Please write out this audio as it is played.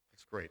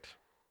Great.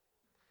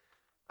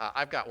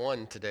 I've got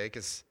one today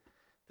because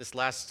this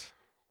last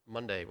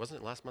Monday, wasn't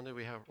it last Monday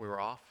we were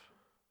off?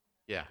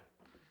 Yeah.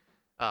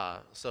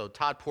 So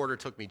Todd Porter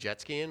took me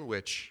jet skiing,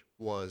 which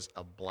was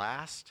a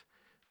blast,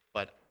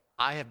 but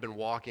I have been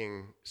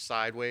walking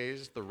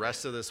sideways the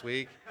rest of this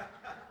week.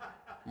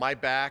 My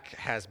back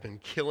has been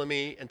killing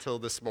me until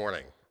this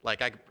morning.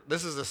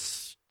 This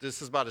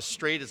is about as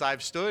straight as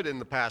I've stood in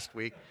the past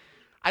week.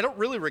 I don't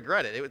really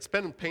regret it. It's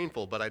been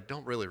painful, but I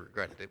don't really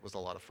regret it. It was a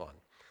lot of fun.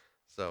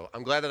 So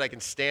I'm glad that I can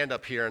stand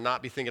up here and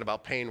not be thinking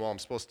about pain while I'm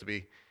supposed to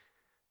be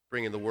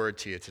bringing the word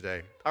to you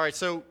today. All right,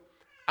 so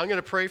I'm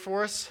going to pray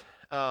for us.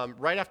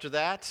 Right after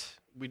that,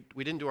 we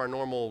didn't do our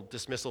normal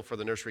dismissal for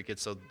the nursery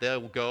kids, so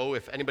they'll go.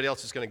 If anybody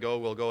else is going to go,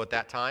 we'll go at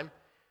that time,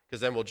 because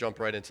then we'll jump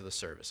right into the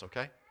service,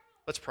 okay?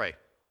 Let's pray.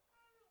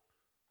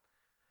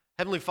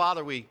 Heavenly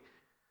Father, we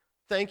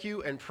thank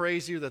you and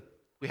praise you that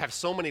we have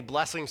so many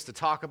blessings to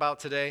talk about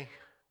today.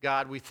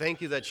 God, we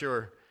thank you that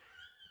you're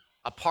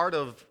a part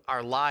of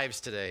our lives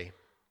today,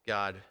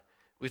 God.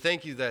 We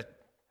thank you that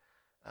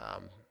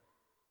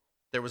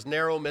there was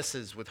narrow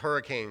misses with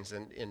hurricanes,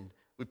 and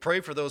we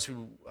pray for those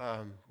who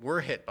were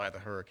hit by the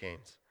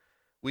hurricanes.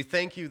 We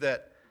thank you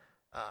that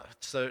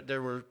so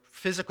there were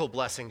physical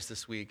blessings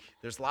this week.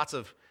 There's lots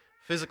of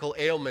physical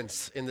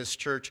ailments in this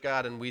church,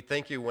 God, and we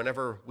thank you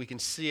whenever we can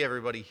see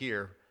everybody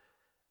here.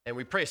 And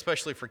we pray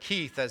especially for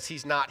Keith as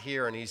he's not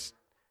here and he's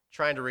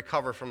trying to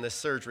recover from this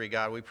surgery,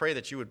 God. We pray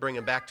that you would bring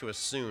him back to us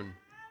soon.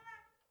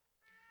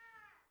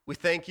 We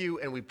thank you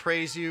and we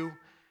praise you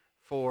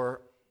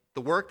for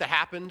the work that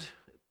happened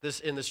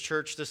in this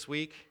church this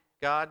week,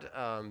 God.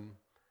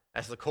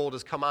 As the cold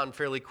has come on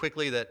fairly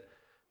quickly, that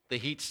the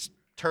heat's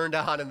turned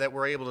on and that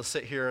we're able to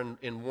sit here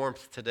in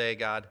warmth today,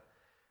 God.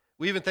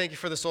 We even thank you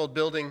for this old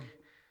building,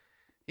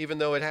 even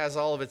though it has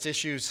all of its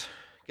issues,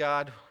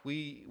 God.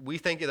 We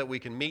thank you that we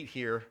can meet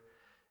here.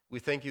 We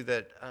thank you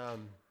that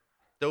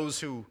those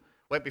who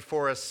went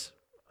before us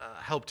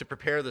helped to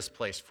prepare this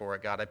place for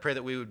it, God. I pray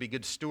that we would be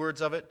good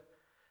stewards of it,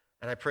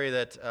 and I pray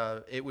that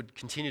it would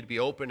continue to be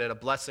open and a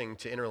blessing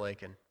to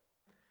Interlaken.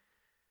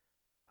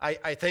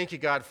 I thank you,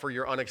 God, for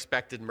your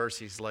unexpected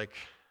mercies, like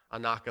a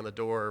knock on the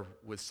door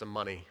with some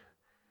money.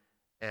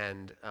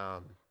 And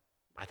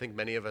I think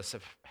many of us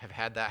have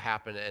had that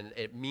happen, and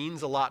it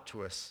means a lot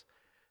to us.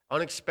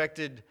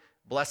 Unexpected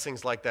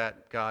blessings like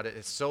that, God,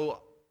 it's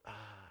so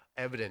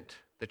evident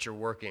that you're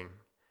working,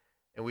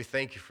 and we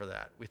thank you for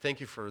that. We thank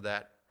you for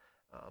that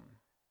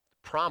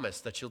promise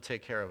that you'll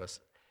take care of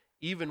us,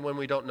 even when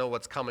we don't know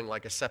what's coming,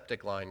 like a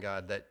septic line,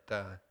 God,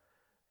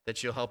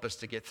 that you'll help us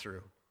to get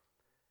through.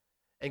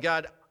 And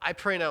God, I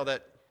pray now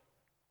that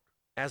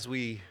as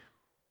we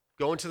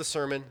go into the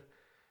sermon,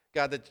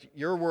 God, that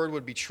your word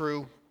would be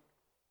true,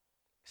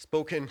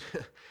 spoken,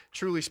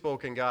 truly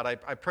spoken, God.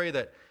 I pray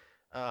that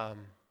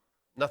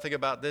nothing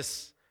about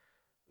this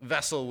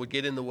vessel would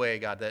get in the way,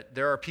 God, that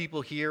there are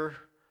people here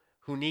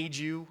who need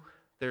you.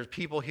 There's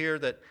people here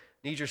that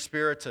need your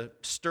spirit to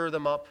stir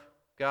them up,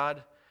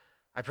 God.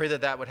 I pray that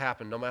that would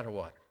happen no matter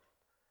what.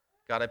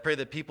 God, I pray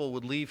that people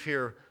would leave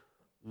here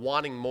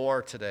wanting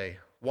more today,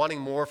 wanting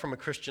more from a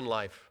Christian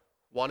life,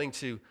 wanting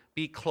to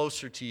be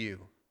closer to you.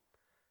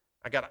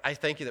 God, I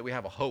thank you that we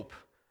have a hope.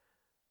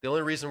 The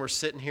only reason we're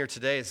sitting here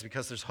today is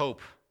because there's hope.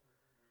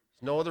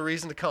 There's no other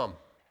reason to come.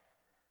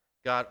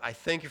 God, I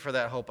thank you for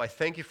that hope. I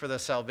thank you for the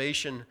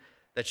salvation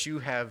that you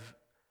have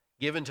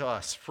given to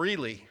us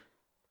freely.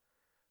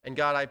 And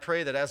God, I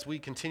pray that as we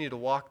continue to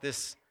walk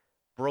this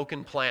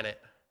broken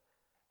planet,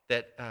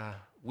 that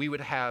we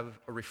would have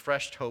a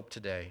refreshed hope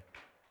today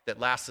that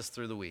lasts us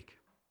through the week.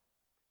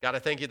 God, I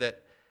thank you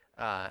that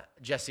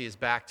Jesse is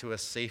back to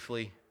us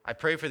safely. I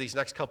pray for these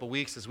next couple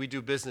weeks as we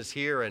do business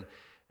here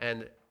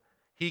and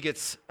he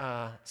gets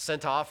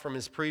sent off from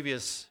his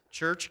previous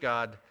church,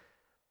 God.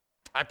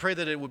 I pray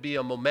that it would be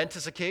a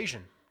momentous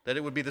occasion, that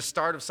it would be the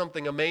start of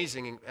something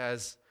amazing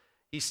as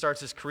he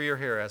starts his career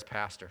here as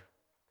pastor.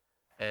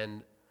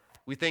 And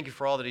we thank you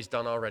for all that he's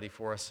done already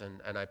for us,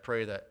 and I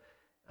pray that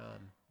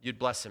you'd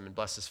bless him and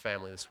bless his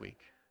family this week.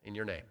 In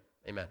your name,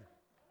 amen.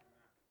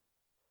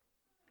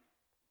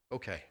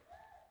 Okay.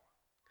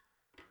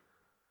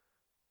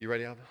 You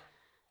ready, Alva?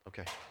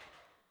 Okay.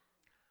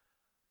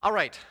 All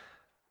right.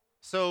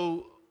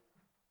 So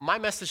my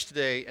message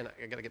today, and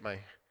I got to get my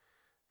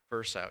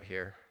verse out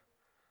here.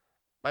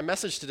 My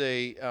message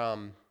today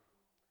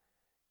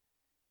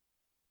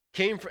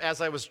came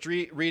as I was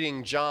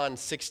reading John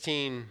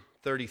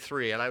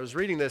 16:33, and I was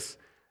reading this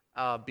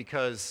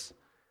because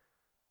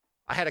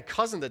I had a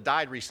cousin that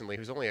died recently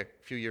who's only a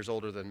few years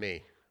older than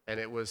me, and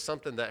it was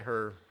something that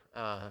her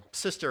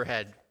sister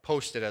had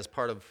posted as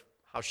part of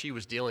how she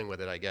was dealing with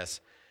it, I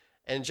guess.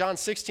 And John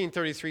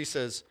 16:33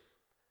 says,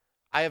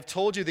 I have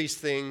told you these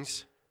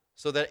things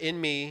so that in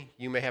me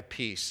you may have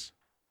peace.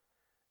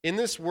 In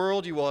this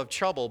world you will have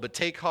trouble, but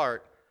take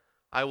heart,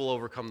 I will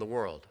overcome the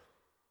world.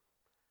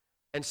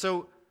 And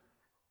so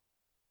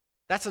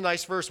that's a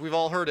nice verse. We've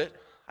all heard it.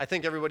 I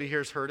think everybody here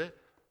has heard it.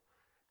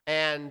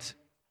 And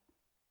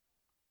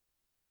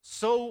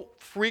so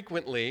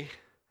frequently,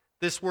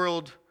 this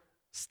world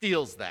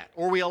steals that,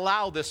 or we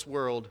allow this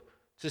world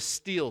to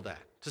steal that,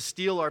 to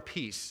steal our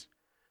peace,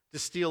 to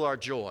steal our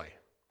joy.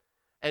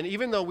 And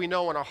even though we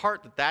know in our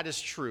heart that that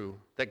is true,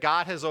 that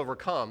God has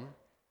overcome,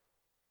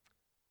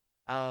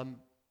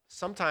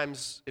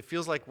 sometimes it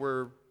feels like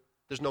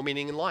there's no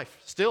meaning in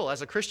life. Still,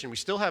 as a Christian, we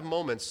still have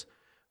moments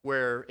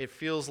where it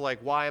feels like,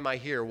 why am I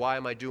here? Why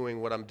am I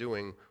doing what I'm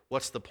doing?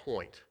 What's the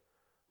point?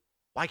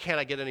 Why can't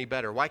I get any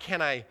better? Why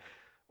can't I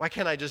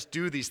just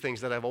do these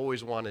things that I've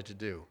always wanted to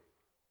do?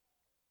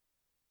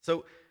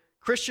 So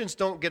Christians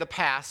don't get a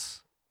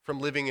pass from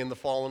living in the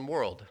fallen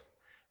world,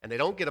 and they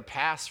don't get a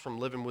pass from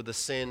living with the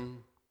sin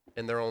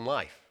in their own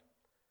life.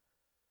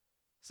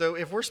 So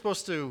if we're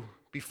supposed to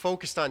be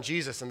focused on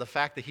Jesus and the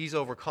fact that he's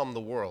overcome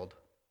the world,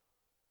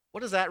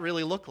 what does that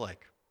really look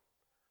like?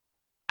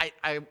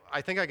 I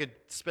think I could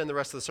spend the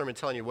rest of the sermon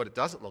telling you what it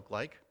doesn't look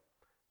like,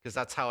 because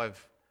that's how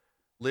I've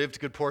lived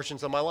good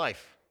portions of my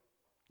life.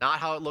 Not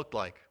how it looked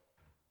like.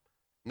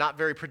 Not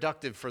very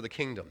productive for the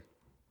kingdom.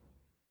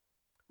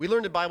 We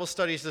learned in Bible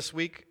studies this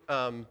week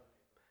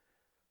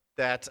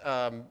that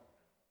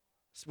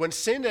when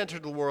sin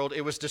entered the world,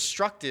 it was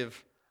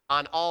destructive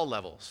on all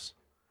levels.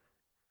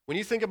 When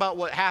you think about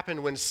what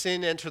happened when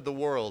sin entered the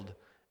world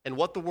and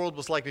what the world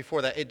was like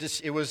before that,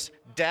 it was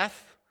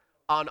death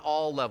on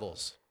all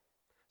levels.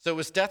 So it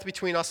was death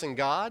between us and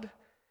God.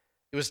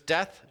 It was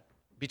death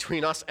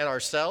between us and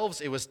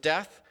ourselves. It was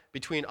death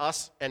between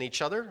us and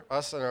each other,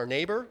 us and our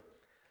neighbor.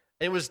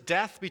 And it was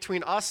death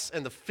between us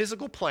and the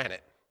physical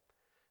planet.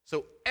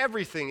 So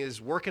everything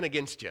is working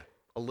against you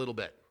a little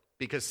bit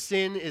because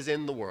sin is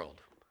in the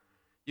world.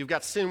 You've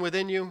got sin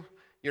within you.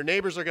 Your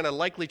neighbors are going to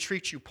likely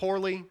treat you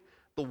poorly.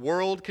 The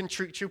world can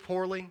treat you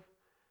poorly.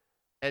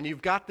 And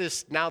you've got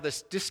this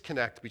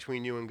disconnect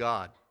between you and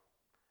God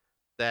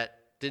that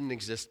didn't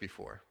exist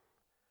before.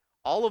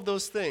 All of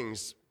those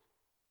things,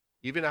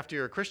 even after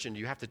you're a Christian,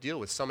 you have to deal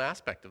with some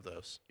aspect of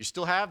those. You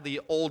still have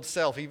the old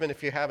self, even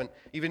if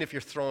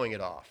you're throwing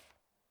it off.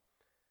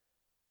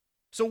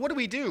 So what do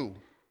we do?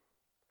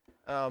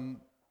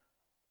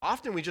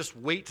 Often we just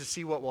wait to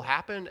see what will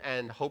happen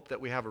and hope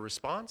that we have a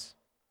response.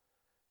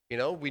 You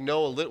know, we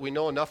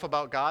know enough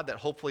about God that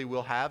hopefully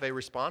we'll have a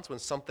response when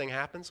something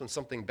happens, when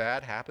something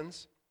bad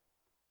happens.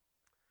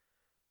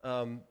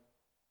 But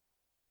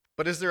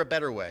is there a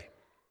better way?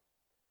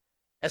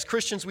 As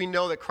Christians, we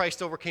know that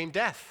Christ overcame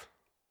death.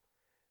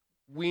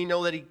 We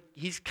know that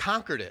he's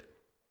conquered it.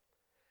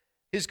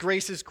 His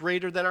grace is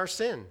greater than our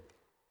sin.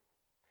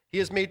 He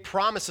has made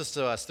promises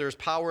to us. There's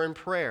power in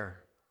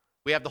prayer.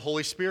 We have the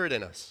Holy Spirit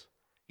in us.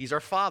 He's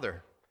our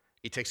Father.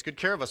 He takes good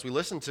care of us. We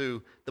listened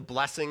to the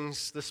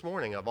blessings this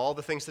morning of all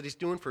the things that he's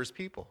doing for his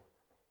people.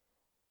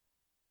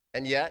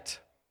 And yet,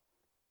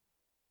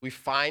 we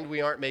find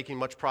we aren't making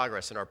much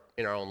progress in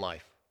our own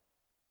life,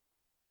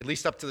 at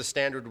least up to the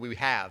standard we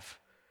have.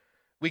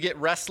 We get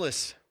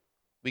restless.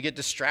 We get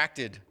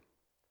distracted.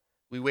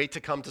 We wait to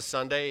come to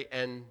Sunday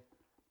and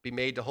be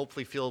made to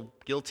hopefully feel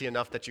guilty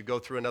enough that you go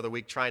through another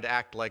week trying to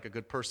act like a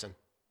good person.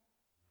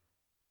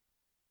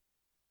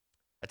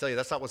 I tell you,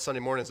 that's not what Sunday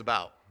morning is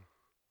about.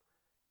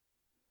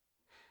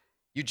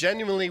 You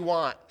genuinely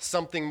want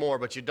something more,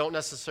 but you don't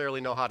necessarily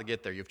know how to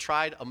get there. You've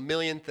tried a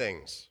million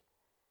things.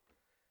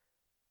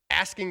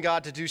 Asking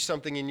God to do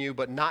something in you,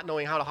 but not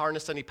knowing how to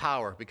harness any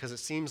power because it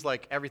seems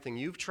like everything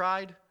you've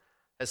tried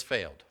has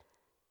failed.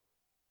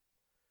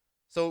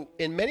 So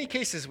in many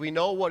cases, we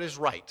know what is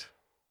right?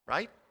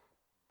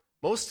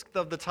 Most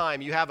of the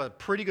time, you have a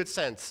pretty good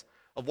sense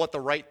of what the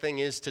right thing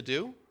is to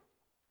do,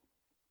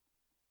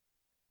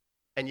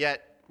 and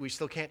yet we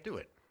still can't do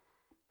it.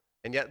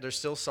 And yet there's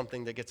still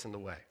something that gets in the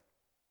way.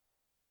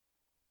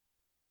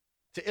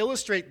 To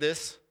illustrate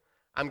this,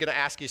 I'm going to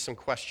ask you some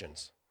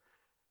questions,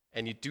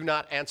 and you do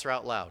not answer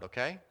out loud,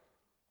 okay?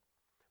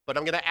 But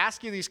I'm going to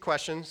ask you these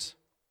questions,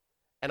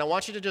 and I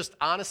want you to just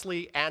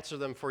honestly answer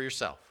them for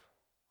yourself,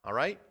 all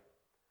right?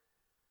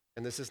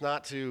 And this is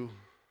not going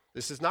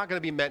to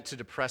be meant to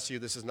depress you.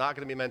 This is not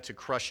going to be meant to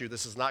crush you.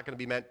 This is not going to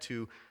be meant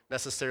to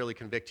necessarily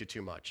convict you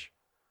too much.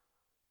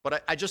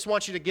 But I just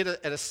want you to get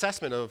an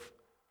assessment of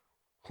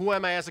who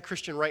am I as a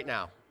Christian right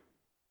now?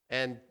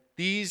 And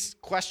these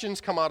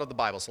questions come out of the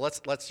Bible, so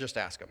let's just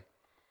ask them.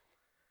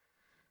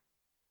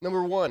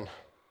 Number 1,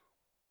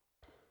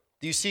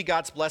 do you see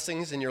God's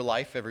blessings in your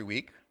life every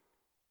week?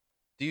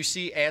 Do you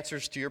see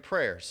answers to your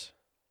prayers?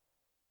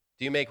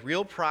 Do you make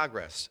real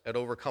progress at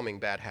overcoming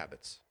bad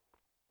habits?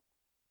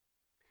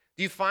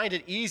 Do you find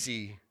it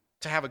easy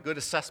to have a good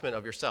assessment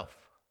of yourself?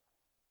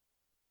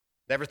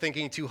 Never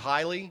thinking too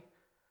highly,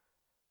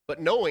 but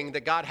knowing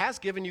that God has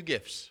given you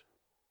gifts.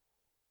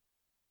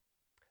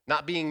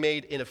 Not being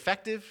made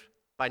ineffective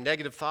by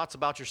negative thoughts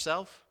about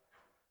yourself,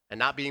 and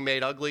not being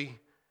made ugly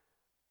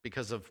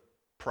because of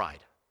pride.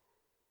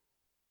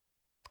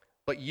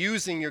 But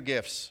using your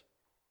gifts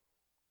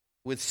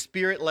with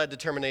Spirit-led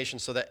determination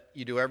so that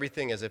you do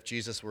everything as if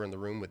Jesus were in the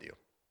room with you.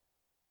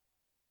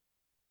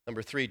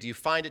 Number 3, do you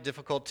find it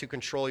difficult to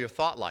control your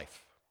thought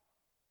life?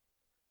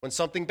 When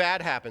something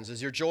bad happens,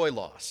 is your joy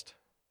lost?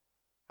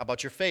 How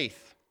about your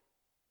faith?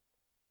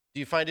 Do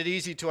you find it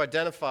easy to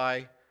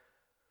identify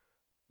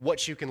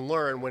what you can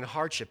learn when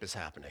hardship is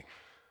happening?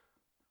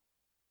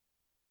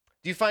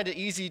 Do you find it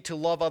easy to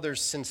love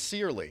others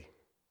sincerely,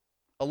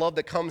 a love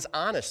that comes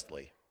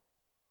honestly?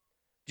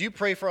 Do you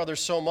pray for others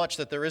so much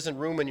that there isn't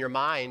room in your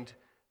mind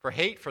for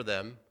hate for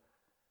them,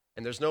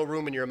 and there's no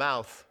room in your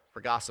mouth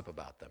for gossip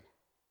about them?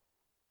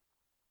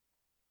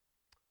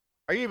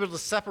 Are you able to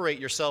separate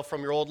yourself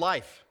from your old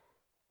life?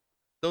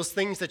 Those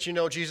things that you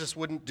know Jesus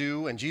wouldn't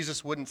do, and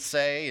Jesus wouldn't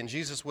say, and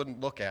Jesus wouldn't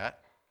look at.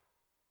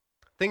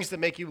 Things that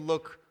make you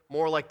look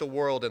more like the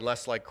world and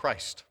less like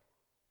Christ.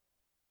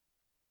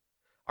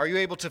 Are you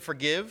able to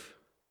forgive,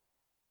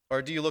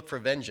 or do you look for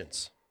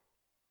vengeance?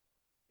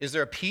 Is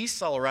there a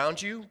peace all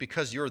around you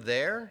because you're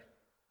there,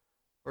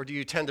 or do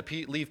you tend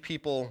to leave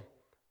people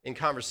in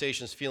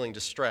conversations feeling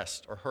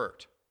distressed or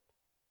hurt?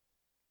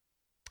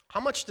 How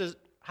much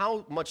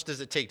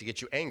does it take to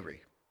get you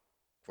angry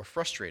or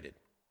frustrated?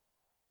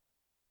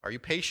 Are you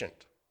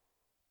patient?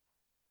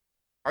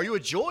 Are you a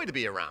joy to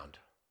be around?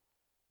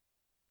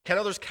 Can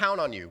others count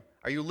on you?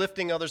 Are you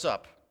lifting others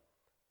up?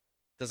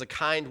 Does a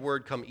kind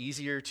word come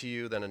easier to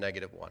you than a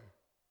negative one?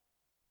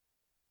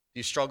 Do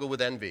you struggle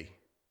with envy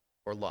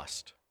or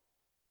lust?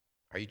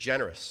 Are you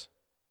generous?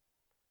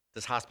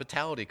 Does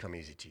hospitality come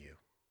easy to you?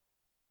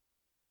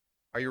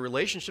 Are your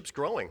relationships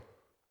growing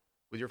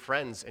with your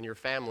friends and your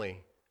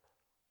family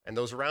and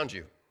those around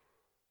you?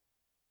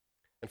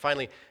 And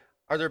finally,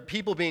 are there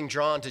people being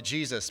drawn to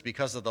Jesus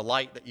because of the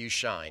light that you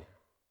shine?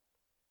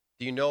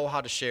 Do you know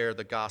how to share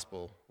the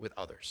gospel with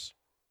others?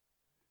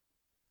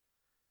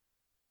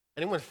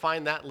 Anyone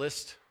find that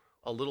list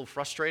a little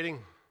frustrating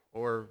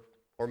or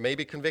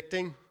maybe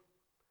convicting?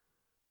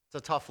 It's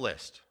a tough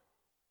list.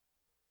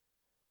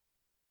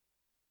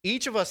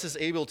 Each of us is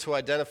able to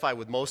identify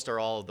with most or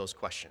all of those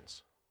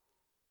questions.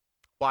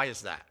 Why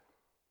is that?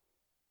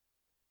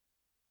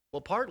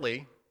 Well,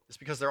 partly it's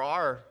because there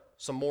are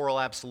some moral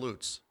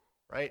absolutes,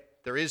 right?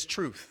 There is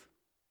truth.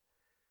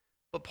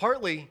 But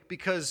partly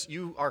because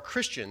you are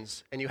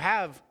Christians and you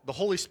have the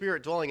Holy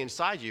Spirit dwelling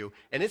inside you,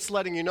 and it's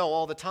letting you know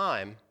all the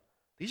time,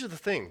 these are the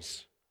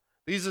things.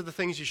 These are the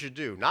things you should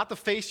do, not the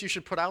face you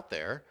should put out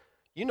there.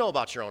 You know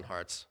about your own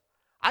hearts.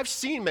 I've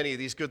seen many of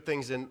these good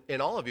things in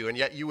all of you, and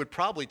yet you would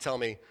probably tell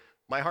me,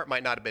 my heart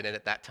might not have been in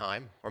it that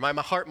time, or my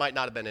heart might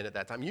not have been in it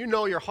that time. You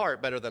know your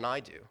heart better than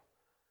I do.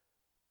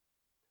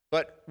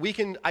 But we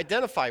can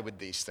identify with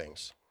these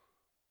things.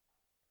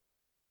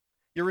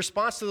 Your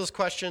response to those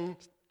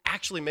questions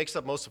actually makes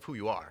up most of who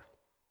you are.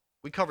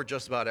 We covered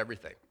just about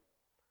everything.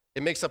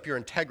 It makes up your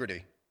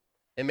integrity.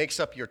 It makes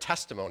up your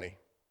testimony.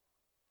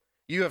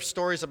 You have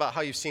stories about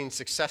how you've seen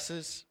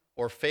successes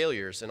or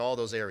failures in all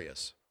those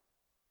areas.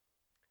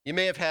 You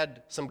may have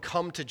had some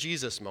come to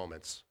Jesus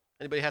moments.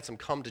 Anybody had some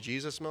come to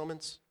Jesus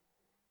moments?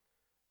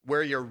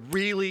 Where you're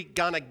really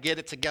gonna get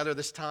it together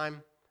this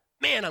time?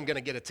 Man, I'm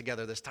gonna get it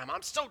together this time.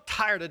 I'm so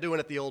tired of doing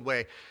it the old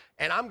way.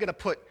 And I'm gonna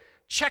put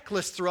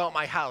checklists throughout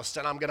my house,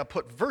 and I'm gonna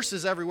put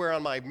verses everywhere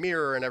on my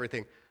mirror and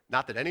everything.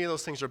 Not that any of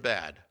those things are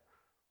bad,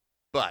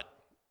 but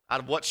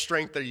out of what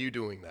strength are you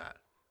doing that?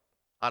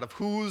 Out of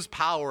whose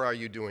power are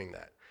you doing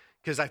that?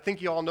 Because I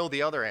think you all know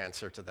the other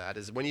answer to that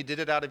is when you did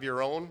it out of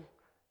your own,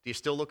 do you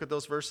still look at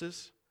those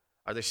verses?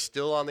 Are they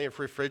still on the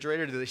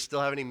refrigerator? Do they still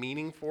have any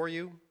meaning for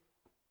you?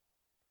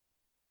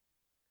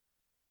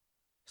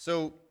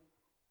 So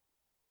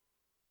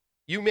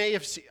you may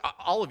have seen,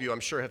 all of you I'm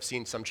sure have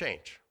seen some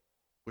change,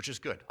 which is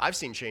good. I've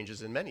seen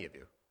changes in many of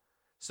you.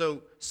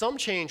 So some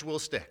change will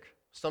stick.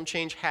 Some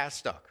change has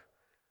stuck.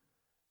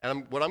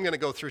 And what I'm going to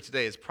go through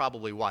today is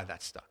probably why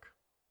that stuck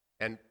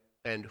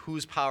and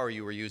whose power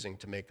you were using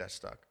to make that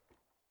stuck.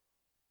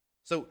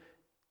 So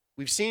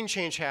we've seen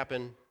change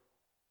happen,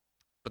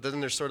 but then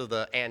there's sort of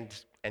the and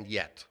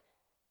yet.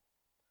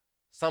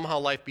 Somehow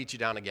life beats you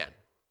down again.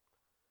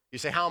 You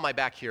say, how am I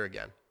back here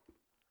again?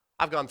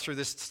 I've gone through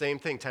this same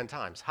thing 10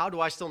 times. How do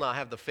I still not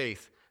have the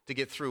faith to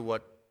get through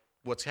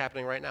what's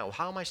happening right now?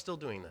 How am I still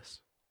doing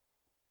this?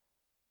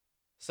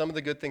 Some of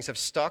the good things have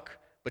stuck,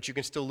 but you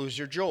can still lose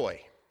your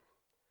joy.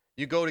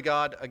 You go to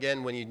God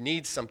again when you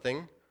need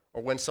something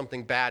or when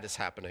something bad is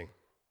happening.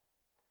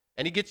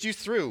 And he gets you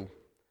through.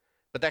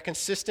 But that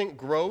consistent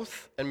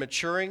growth and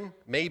maturing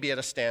may be at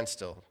a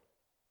standstill.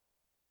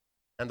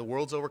 And the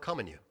world's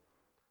overcoming you.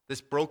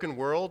 This broken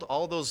world,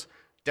 all those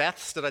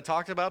deaths that I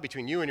talked about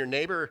between you and your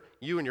neighbor,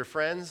 you and your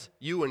friends,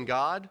 you and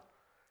God,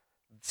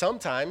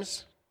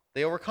 sometimes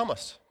they overcome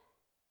us.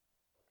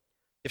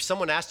 If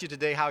someone asked you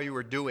today how you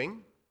were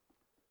doing,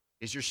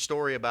 is your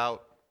story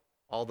about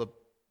all the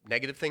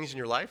negative things in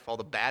your life, all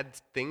the bad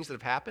things that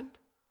have happened?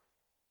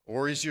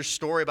 Or is your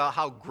story about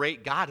how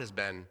great God has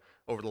been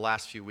over the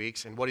last few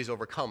weeks and what he's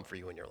overcome for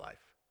you in your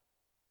life?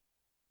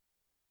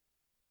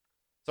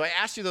 So I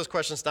asked you those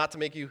questions not to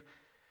make you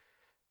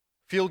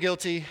feel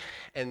guilty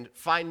and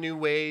find new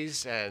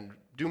ways and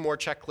do more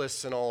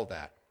checklists and all of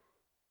that,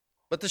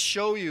 but to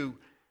show you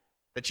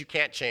that you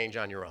can't change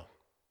on your own,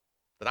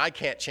 that I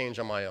can't change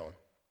on my own.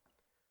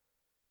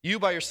 You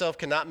by yourself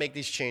cannot make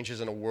these changes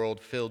in a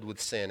world filled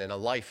with sin and a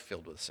life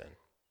filled with sin.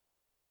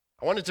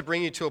 I wanted to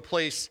bring you to a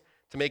place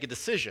to make a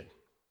decision.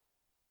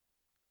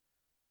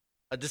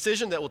 A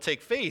decision that will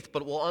take faith,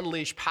 but will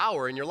unleash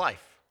power in your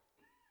life.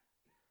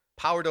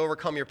 Power to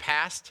overcome your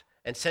past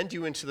and send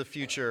you into the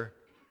future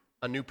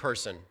a new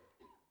person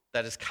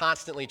that is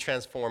constantly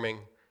transforming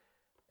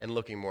and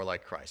looking more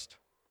like Christ.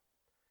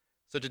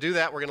 So to do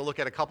that, we're going to look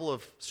at a couple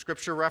of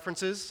scripture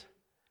references.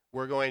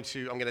 I'm going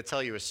to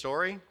tell you a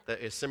story that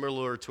is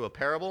similar to a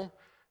parable.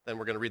 Then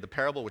we're going to read the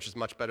parable, which is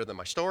much better than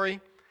my story.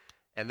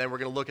 And then we're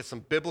going to look at some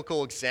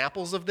biblical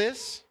examples of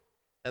this.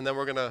 And then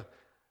we're going to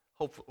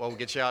we'll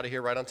get you out of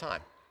here right on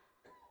time.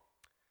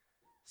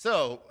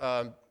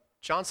 So,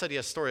 John said he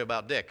has a story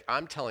about Dick.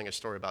 I'm telling a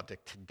story about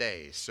Dick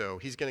today, so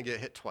he's going to get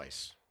hit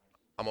twice.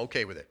 I'm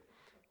okay with it.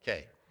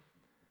 Okay.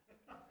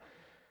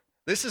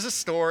 This is a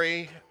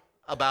story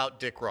about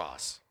Dick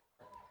Ross.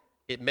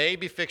 It may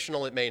be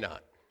fictional, it may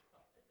not.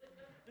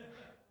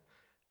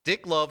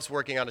 Dick loves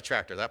working on a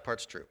tractor. That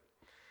part's true.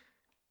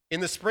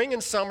 In the spring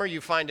and summer, you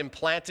find him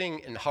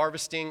planting and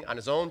harvesting on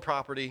his own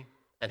property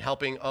and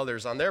helping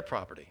others on their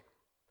property.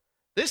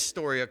 This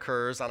story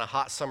occurs on a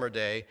hot summer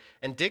day,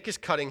 and Dick is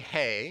cutting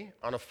hay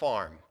on a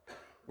farm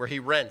where he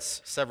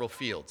rents several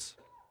fields.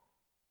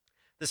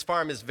 This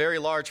farm is very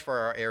large for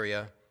our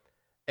area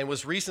and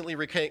was recently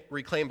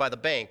reclaimed by the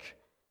bank,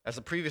 as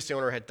the previous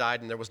owner had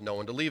died and there was no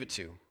one to leave it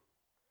to.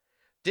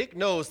 Dick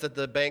knows that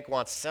the bank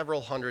wants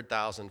several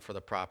 $100,000 for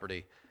the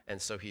property,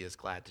 and so he is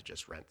glad to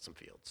just rent some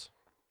fields.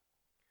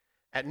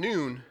 At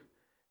noon,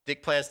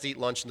 Dick plans to eat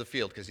lunch in the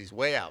field because he's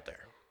way out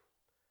there.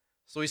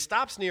 So he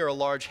stops near a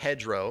large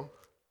hedgerow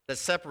that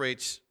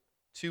separates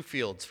two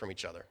fields from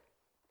each other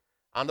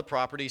on the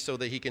property so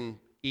that he can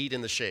eat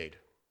in the shade.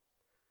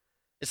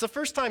 It's the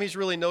first time he's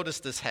really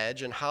noticed this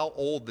hedge and how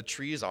old the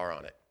trees are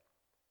on it.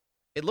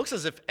 It looks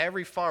as if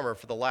every farmer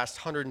for the last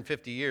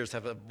 150 years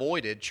have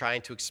avoided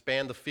trying to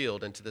expand the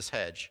field into this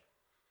hedge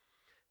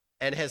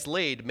and has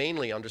laid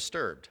mainly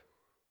undisturbed.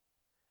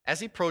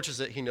 As he approaches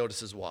it, he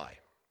notices why.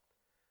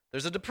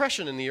 There's a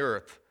depression in the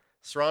earth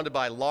surrounded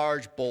by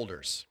large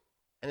boulders,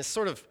 and it's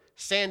sort of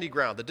sandy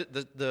ground.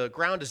 The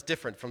ground is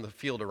different from the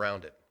field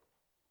around it.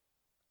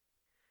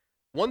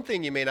 One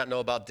thing you may not know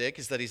about Dick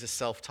is that he's a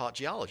self-taught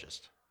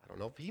geologist. I don't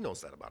know if he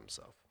knows that about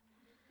himself.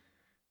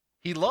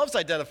 He loves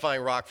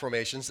identifying rock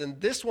formations, and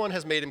this one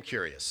has made him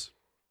curious.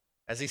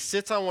 As he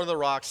sits on one of the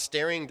rocks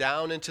staring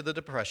down into the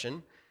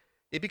depression,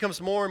 he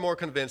becomes more and more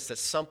convinced that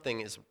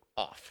something is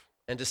off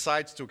and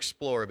decides to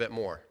explore a bit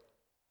more.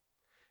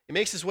 He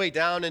makes his way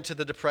down into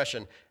the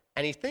depression,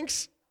 and he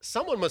thinks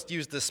someone must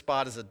use this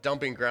spot as a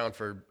dumping ground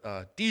for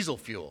diesel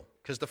fuel,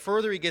 because the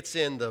further he gets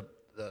in, the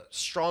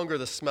stronger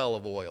the smell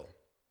of oil.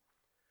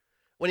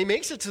 When he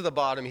makes it to the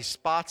bottom, he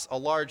spots a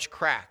large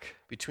crack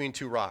between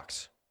two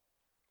rocks.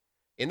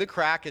 In the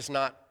crack is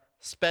not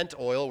spent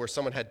oil where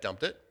someone had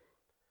dumped it,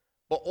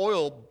 but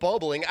oil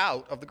bubbling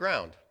out of the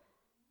ground.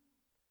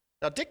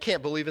 Now, Dick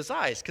can't believe his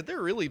eyes. Could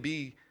there really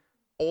be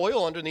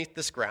oil underneath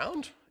this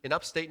ground in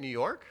upstate New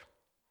York?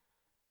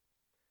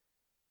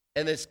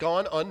 And it's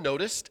gone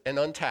unnoticed and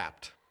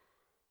untapped.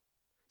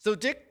 So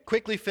Dick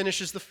quickly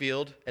finishes the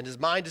field, and his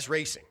mind is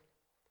racing.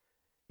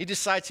 He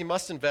decides he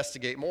must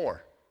investigate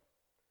more.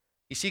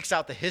 He seeks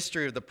out the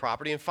history of the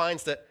property and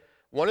finds that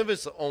one of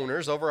its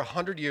owners over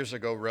 100 years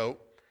ago wrote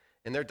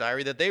in their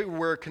diary that they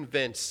were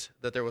convinced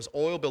that there was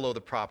oil below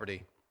the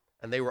property,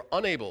 and they were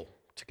unable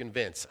to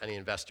convince any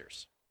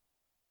investors.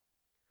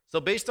 So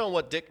based on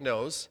what Dick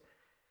knows,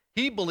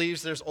 he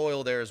believes there's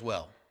oil there as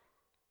well.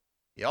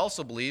 He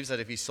also believes that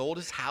if he sold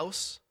his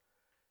house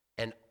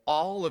and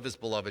all of his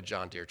beloved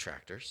John Deere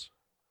tractors,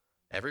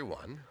 every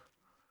one,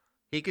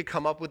 he could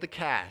come up with the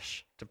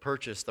cash to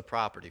purchase the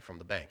property from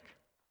the bank.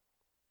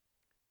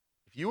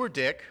 If you were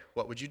Dick,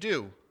 what would you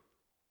do?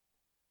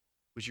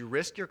 Would you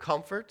risk your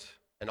comfort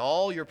and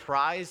all your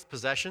prized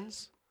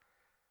possessions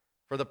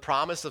for the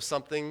promise of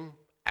something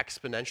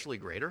exponentially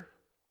greater?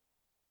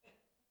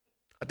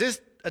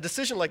 A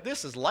decision like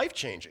this is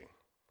life-changing.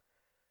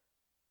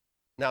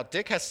 Now,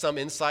 Dick has some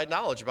inside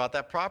knowledge about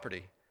that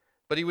property,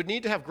 but he would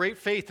need to have great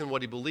faith in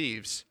what he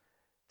believes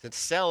to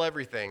sell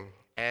everything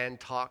and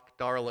talk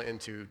Darla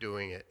into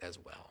doing it as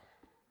well.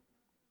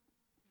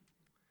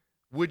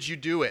 Would you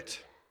do it?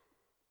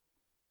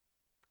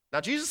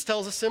 Now, Jesus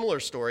tells a similar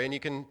story, and you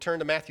can turn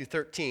to Matthew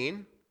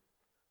 13.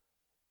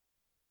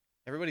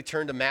 Everybody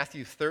turn to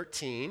Matthew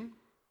 13.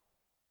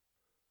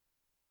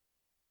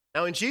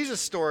 Now, in Jesus'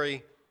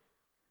 story,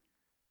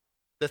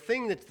 the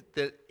thing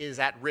that is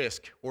at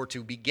risk or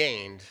to be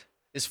gained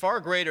is far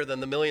greater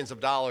than the millions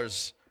of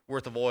dollars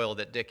worth of oil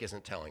that Dick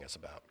isn't telling us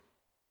about.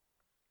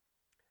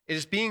 It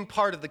is being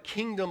part of the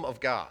kingdom of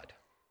God,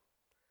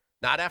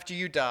 not after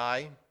you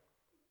die,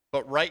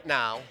 but right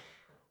now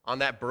on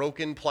that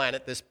broken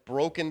planet, this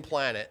broken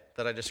planet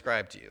that I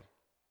described to you.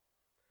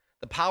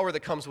 The power that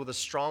comes with a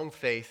strong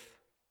faith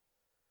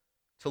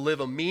to live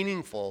a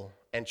meaningful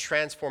and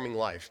transforming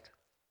life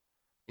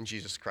in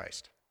Jesus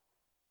Christ.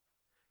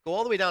 Go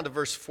all the way down to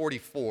verse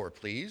 44,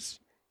 please.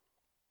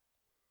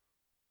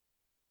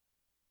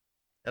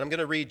 And I'm going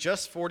to read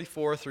just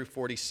 44 through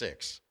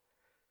 46.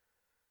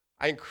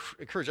 I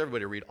encourage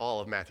everybody to read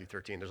all of Matthew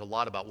 13. There's a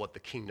lot about what the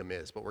kingdom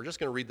is, but we're just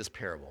going to read this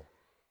parable.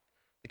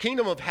 The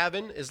kingdom of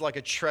heaven is like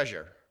a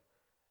treasure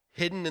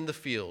hidden in the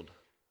field,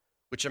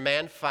 which a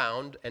man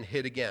found and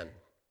hid again.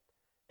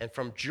 And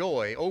from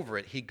joy over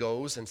it, he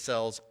goes and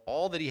sells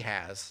all that he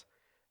has,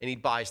 and he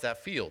buys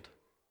that field.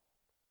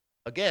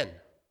 Again,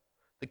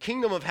 the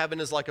kingdom of heaven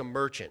is like a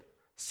merchant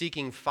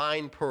seeking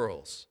fine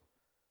pearls.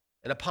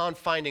 And upon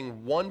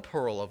finding one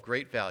pearl of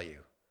great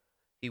value,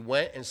 he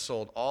went and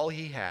sold all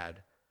he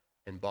had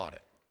and bought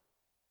it.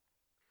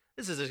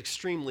 This is an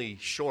extremely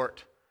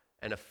short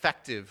and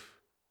effective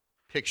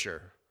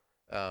picture.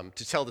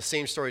 To tell the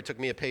same story it took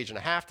me a page and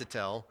a half to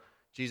tell.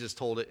 Jesus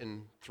told it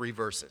in 3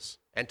 verses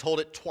and told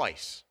it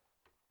twice.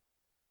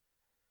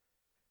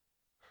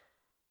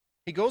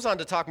 He goes on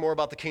to talk more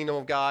about the kingdom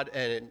of God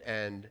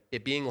and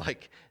it being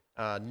like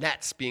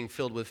nets being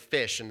filled with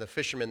fish and the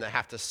fishermen that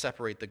have to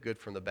separate the good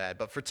from the bad.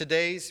 But for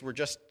today's, we're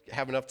just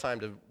have enough time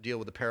to deal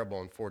with the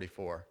parable in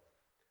 44.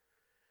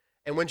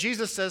 And when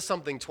Jesus says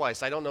something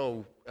twice, I don't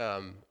know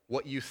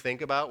what you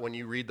think about when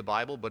you read the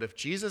Bible, but if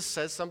Jesus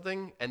says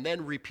something and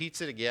then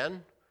repeats it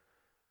again,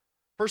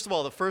 first of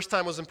all, the first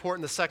time was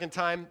important, the second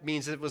time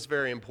means it was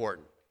very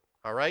important.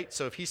 All right?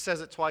 So if he says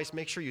it twice,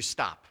 make sure you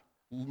stop.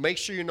 Make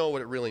sure you know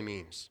what it really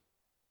means.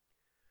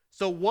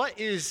 So what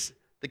is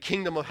the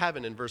kingdom of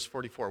heaven in verse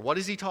 44? What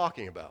is he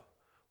talking about?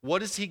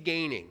 What is he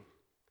gaining?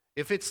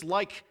 If it's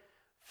like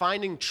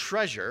finding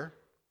treasure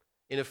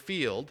in a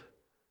field,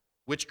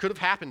 which could have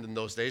happened in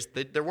those days,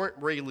 there weren't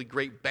really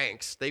great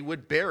banks. They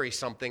would bury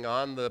something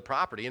on the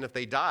property, and if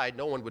they died,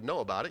 no one would know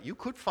about it. You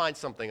could find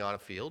something on a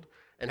field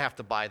and have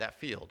to buy that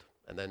field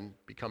and then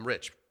become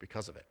rich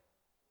because of it.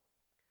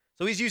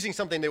 So he's using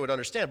something they would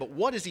understand, but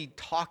what is he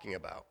talking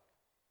about?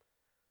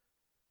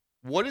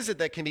 What is it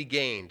that can be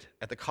gained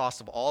at the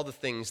cost of all the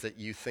things that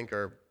you think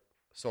are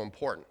so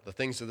important, the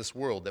things of this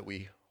world that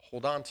we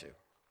hold on to?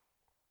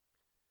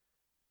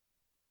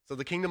 So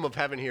the kingdom of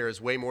heaven here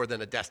is way more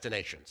than a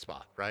destination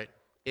spot, right?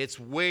 It's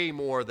way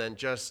more than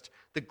just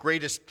the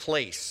greatest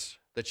place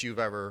that you've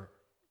ever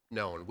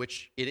known,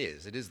 which it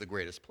is. It is the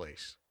greatest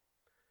place.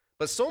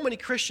 But so many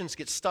Christians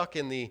get stuck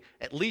in the,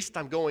 at least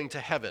I'm going to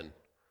heaven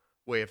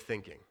way of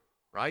thinking,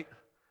 right?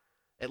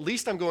 At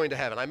least I'm going to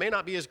heaven. I may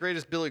not be as great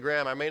as Billy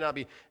Graham. I may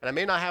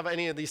not have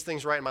any of these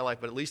things right in my life,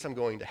 but at least I'm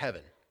going to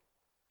heaven.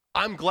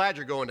 I'm glad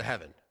you're going to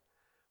heaven.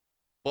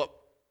 But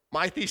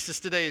my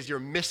thesis today is you're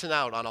missing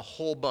out on a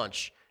whole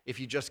bunch if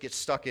you just get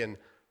stuck in,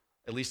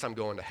 at least I'm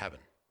going to heaven.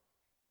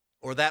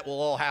 Or that will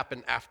all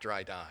happen after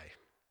I die.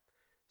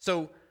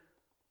 So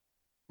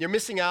you're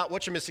missing out.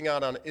 What you're missing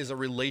out on is a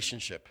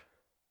relationship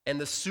and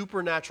the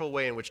supernatural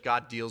way in which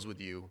God deals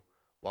with you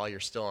while you're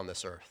still on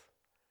this earth.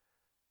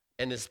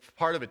 And as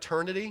part of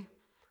eternity,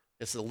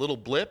 it's a little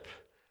blip,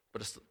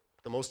 but it's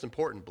the most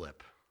important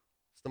blip.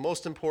 It's the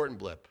most important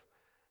blip.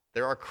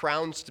 There are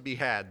crowns to be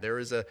had. There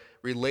is a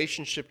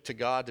relationship to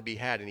God to be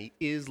had, and he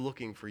is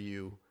looking for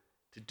you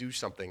to do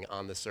something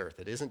on this earth.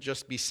 It isn't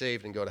just be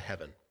saved and go to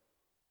heaven.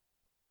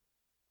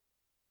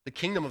 The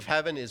kingdom of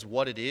heaven is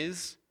what it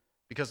is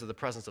because of the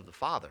presence of the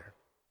Father,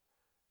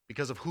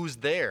 because of who's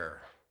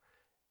there.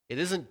 It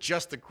isn't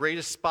just the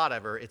greatest spot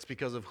ever, it's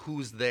because of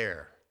who's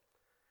there.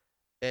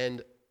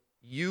 And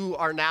you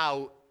are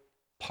now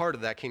part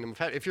of that kingdom of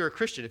heaven. If you're a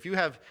Christian, if you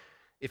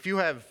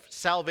have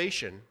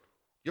salvation,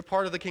 you're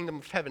part of the kingdom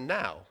of heaven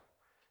now.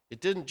 It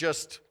didn't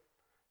just,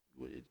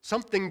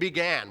 something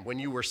began when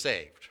you were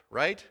saved,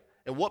 right?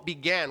 And what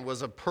began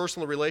was a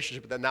personal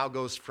relationship that now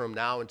goes from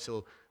now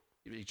until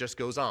it just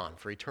goes on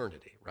for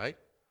eternity, right?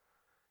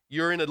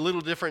 You're in a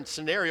little different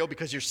scenario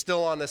because you're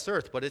still on this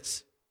earth, but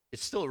it's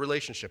still a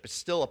relationship. It's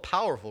still a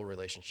powerful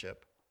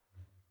relationship.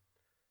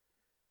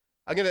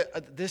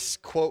 This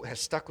quote has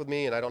stuck with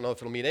me, and I don't know if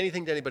it'll mean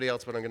anything to anybody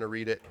else, but I'm going to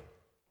read it.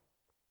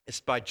 It's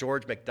by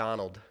George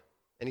MacDonald,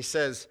 and he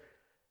says,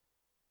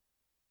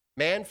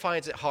 "Man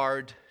finds it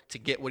hard to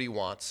get what he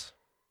wants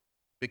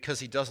because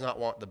he does not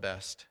want the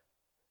best.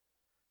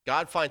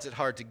 God finds it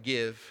hard to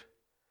give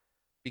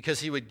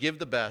because he would give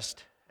the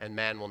best, and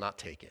man will not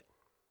take it."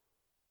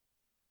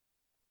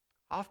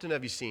 How often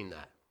have you seen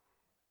that?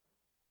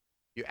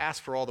 You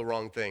ask for all the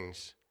wrong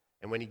things,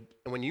 and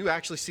when you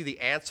actually see the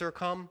answer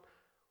come,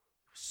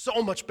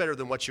 so much better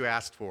than what you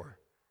asked for.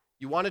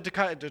 You wanted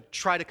to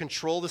try to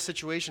control the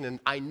situation, and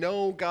I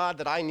know, God,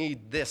 that I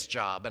need this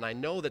job, and I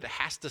know that it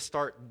has to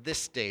start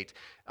this date.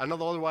 I know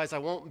otherwise I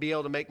won't be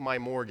able to make my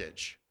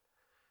mortgage.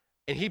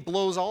 And he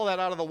blows all that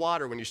out of the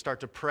water when you start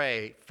to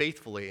pray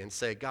faithfully and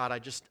say, God, I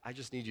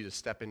just need you to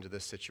step into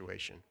this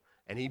situation.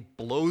 And he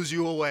blows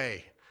you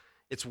away.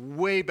 It's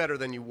way better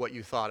than what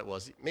you thought it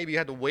was. Maybe you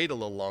had to wait a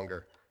little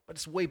longer, but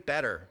it's way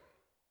better.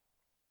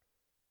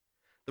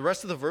 The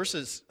rest of the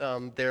verses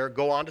there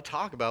go on to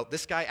talk about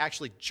this guy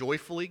actually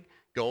joyfully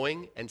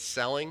going and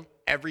selling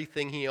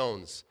everything he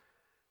owns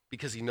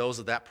because he knows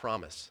of that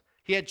promise.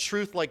 He had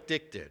truth like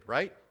Dick did,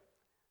 right?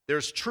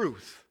 There's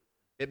truth.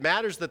 It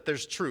matters that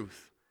there's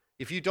truth.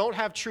 If you don't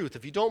have truth,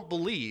 if you don't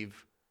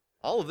believe,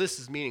 all of this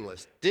is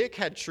meaningless. Dick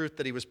had truth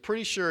that he was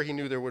pretty sure he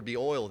knew there would be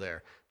oil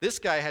there. This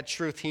guy had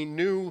truth. He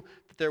knew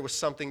that there was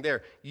something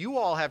there. You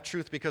all have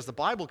truth because the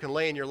Bible can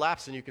lay in your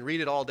laps and you can read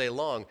it all day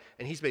long,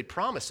 and he's made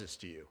promises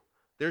to you.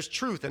 There's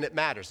truth, and it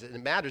matters. And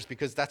it matters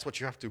because that's what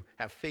you have to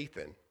have faith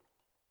in.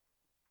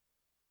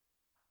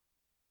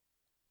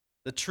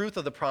 The truth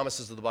of the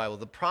promises of the Bible,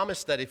 the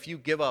promise that if you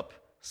give up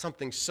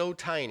something so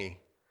tiny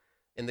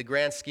in the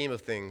grand scheme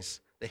of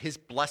things, that his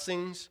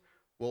blessings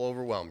will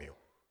overwhelm you.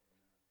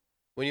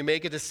 When you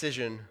make a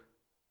decision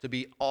to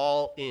be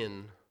all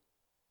in,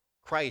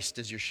 Christ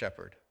is your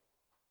shepherd.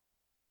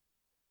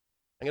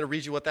 I'm going to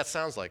read you what that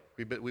sounds like.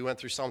 We went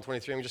through Psalm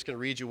 23. I'm just going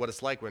to read you what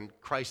it's like when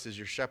Christ is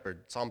your shepherd.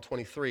 Psalm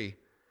 23.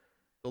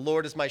 The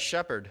Lord is my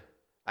shepherd.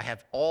 I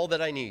have all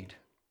that I need.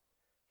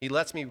 He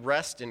lets me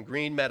rest in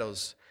green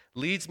meadows,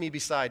 leads me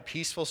beside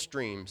peaceful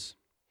streams.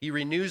 He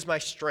renews my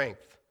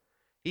strength.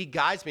 He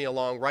guides me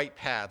along right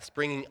paths,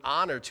 bringing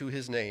honor to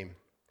his name.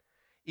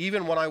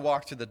 Even when I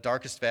walk through the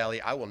darkest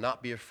valley, I will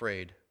not be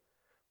afraid,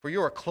 for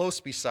you are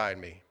close beside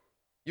me.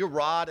 Your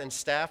rod and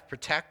staff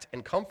protect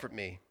and comfort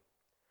me.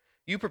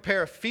 You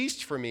prepare a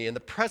feast for me in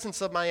the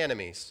presence of my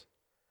enemies.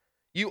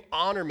 You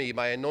honor me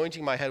by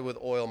anointing my head with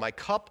oil. My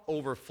cup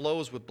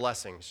overflows with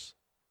blessings.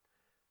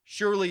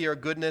 Surely your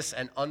goodness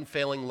and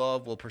unfailing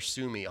love will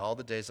pursue me all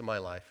the days of my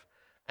life,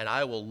 and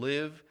I will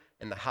live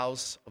in the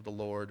house of the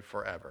Lord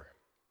forever.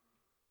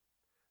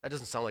 That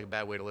doesn't sound like a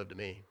bad way to live to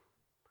me.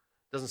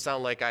 It doesn't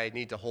sound like I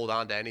need to hold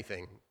on to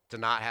anything, to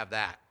not have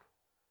that,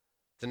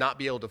 to not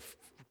be able to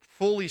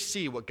fully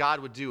see what God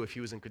would do if he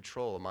was in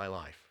control of my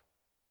life.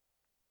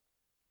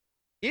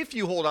 If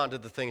you hold on to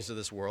the things of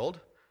this world,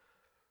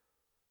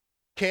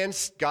 can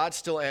God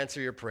still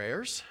answer your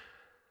prayers?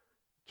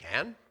 He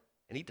can,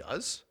 and he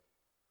does.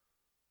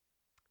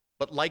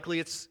 But likely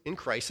it's in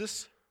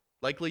crisis.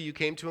 Likely you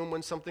came to him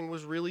when something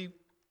was really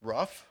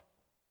rough,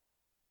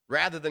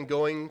 rather than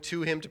going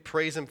to him to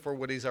praise him for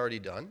what he's already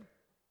done.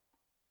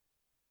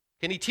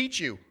 Can he teach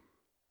you?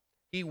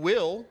 He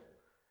will,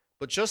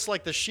 but just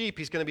like the sheep,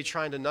 he's going to be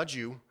trying to nudge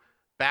you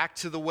back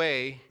to the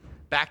way,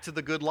 back to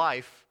the good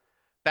life,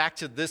 back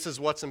to this is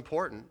what's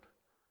important.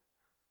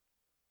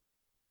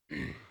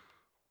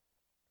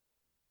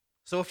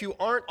 So if you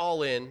aren't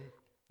all in,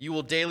 you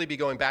will daily be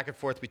going back and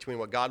forth between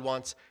what God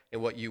wants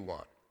and what you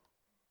want.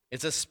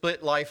 It's a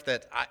split life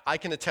that I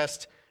can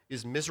attest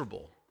is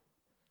miserable.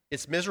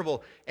 It's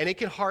miserable, and it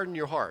can harden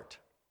your heart.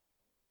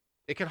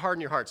 It can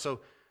harden your heart. So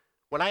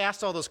when I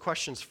asked all those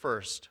questions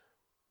first,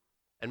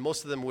 and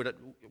most of them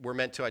were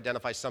meant to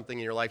identify something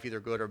in your life, either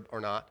good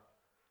or not,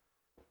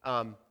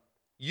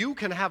 you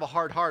can have a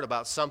hard heart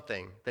about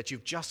something that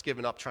you've just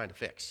given up trying to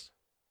fix.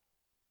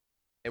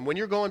 And when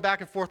you're going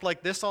back and forth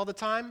like this all the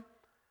time,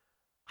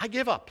 I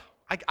give up.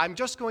 I'm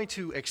just going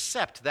to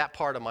accept that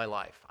part of my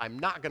life. I'm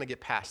not going to get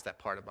past that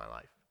part of my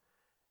life.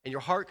 And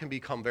your heart can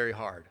become very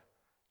hard.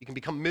 You can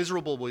become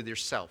miserable with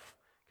yourself.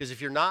 Because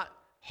if you're not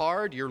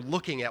hard, you're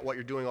looking at what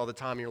you're doing all the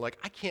time, and you're like,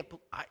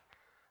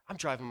 I'm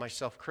driving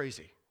myself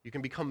crazy. You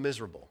can become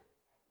miserable.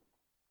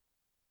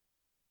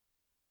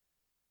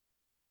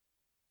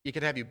 It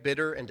can have you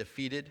bitter and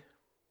defeated.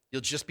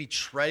 You'll just be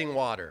treading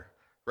water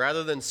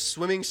rather than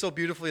swimming so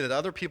beautifully that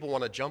other people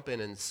want to jump in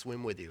and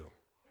swim with you.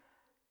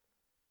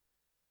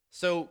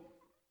 So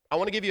I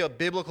want to give you a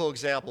biblical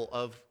example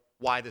of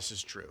why this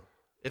is true.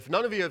 If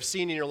none of you have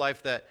seen in your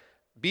life that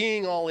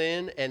being all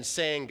in and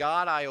saying,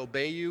 God, I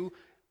obey you,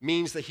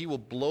 means that he will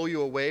blow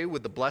you away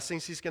with the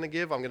blessings he's going to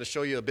give, I'm going to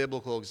show you a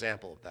biblical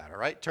example of that, all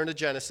right? Turn to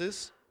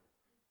Genesis.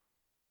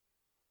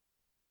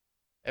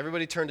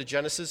 Everybody turn to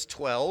Genesis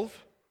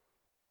 12.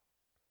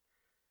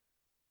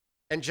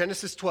 And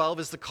Genesis 12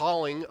 is the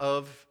calling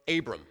of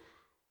Abram,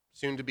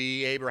 soon to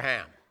be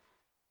Abraham.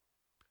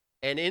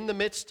 And in the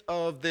midst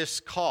of this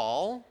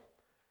call,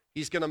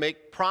 he's going to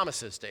make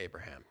promises to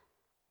Abraham.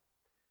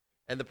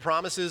 And the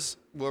promises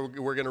we're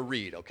going to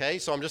read, okay?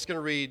 So I'm just going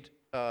to read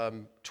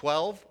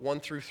 12, 1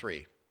 through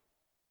 3.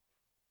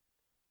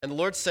 And the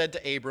Lord said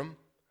to Abram,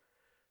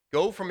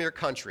 go from your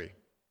country,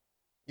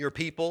 your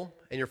people,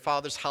 and your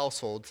father's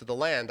household to the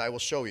land I will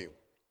show you.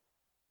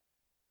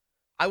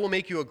 I will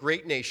make you a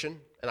great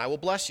nation, and I will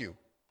bless you.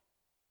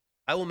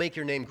 I will make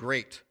your name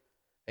great,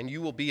 and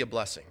you will be a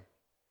blessing.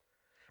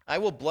 I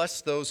will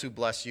bless those who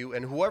bless you,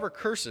 and whoever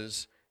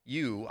curses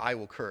you, I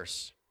will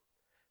curse.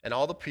 And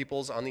all the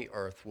peoples on the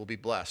earth will be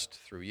blessed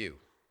through you.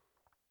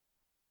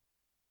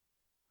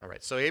 All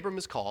right, so Abram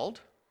is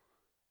called,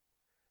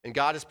 and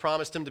God has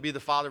promised him to be the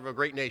father of a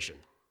great nation.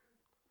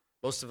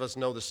 Most of us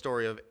know the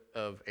story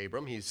of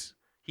Abram.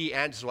 He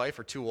and his wife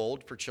are too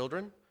old for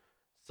children,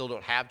 still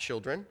don't have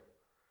children.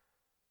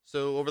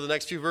 So over the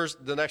next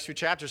few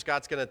chapters,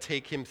 God's going to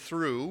take him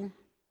through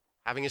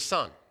having a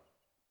son.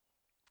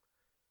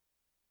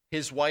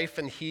 His wife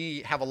and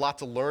he have a lot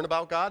to learn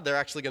about God. They're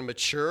actually going to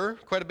mature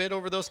quite a bit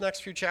over those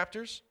next few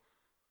chapters.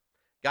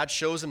 God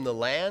shows him the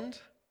land.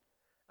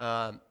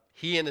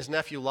 He and his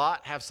nephew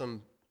Lot have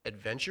some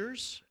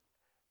adventures.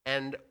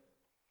 And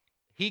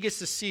he gets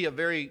to see a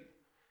very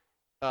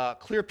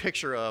clear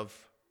picture of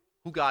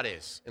who God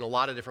is in a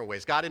lot of different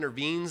ways. God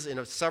intervenes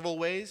in several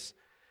ways,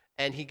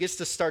 and he gets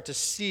to start to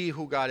see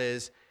who God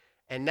is.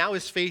 And now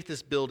his faith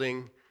is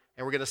building,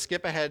 and we're going to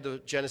skip ahead to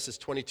Genesis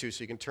 22,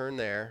 so you can turn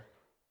there.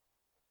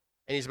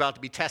 And he's about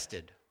to be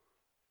tested.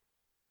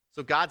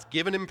 So God's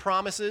given him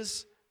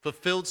promises,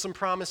 fulfilled some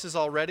promises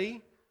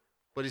already,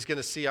 but he's going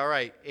to see, all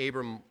right,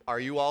 Abram, are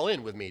you all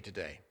in with me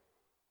today?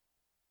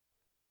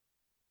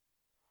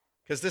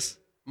 Because this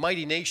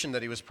mighty nation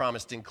that he was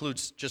promised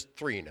includes just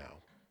 3 now.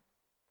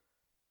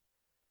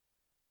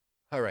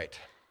 All right,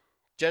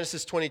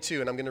 Genesis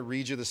 22, and I'm going to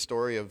read you the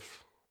story of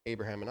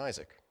Abraham and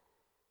Isaac.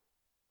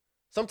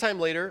 Sometime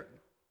later,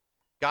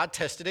 God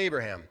tested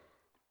Abraham.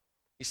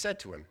 He said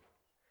to him,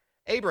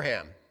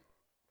 "Abraham."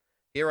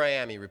 "Here I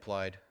am," he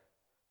replied.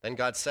 Then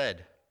God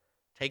said,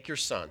 "Take your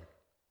son,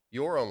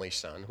 your only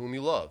son, whom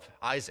you love,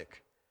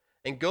 Isaac,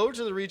 and go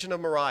to the region of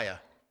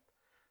Moriah.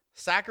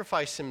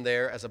 Sacrifice him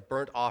there as a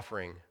burnt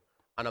offering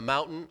on a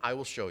mountain I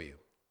will show you."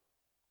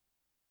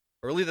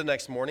 Early the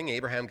next morning,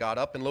 Abraham got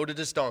up and loaded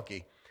his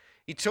donkey.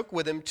 He took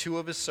with him 2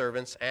 of his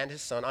servants and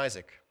his son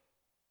Isaac.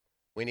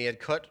 When he had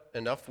cut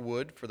enough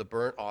wood for the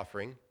burnt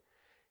offering,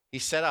 he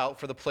set out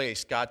for the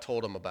place God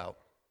told him about.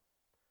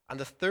 On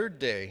the 3rd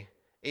day,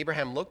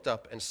 Abraham looked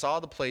up and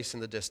saw the place in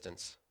the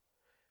distance.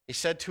 He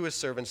said to his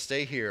servant,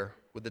 "Stay here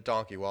with the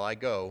donkey while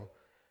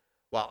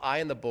I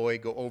and the boy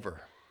go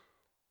over.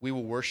 We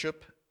will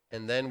worship,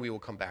 and then we will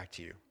come back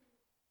to you."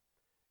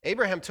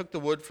 Abraham took the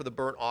wood for the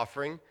burnt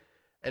offering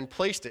and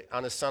placed it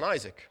on his son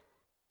Isaac,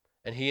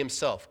 and he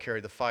himself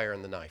carried the fire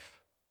and the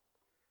knife.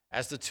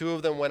 As the 2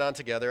 of them went on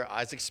together,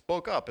 Isaac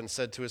spoke up and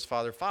said to his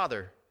father,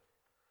 "Father."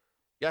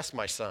 "Yes,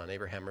 my son,"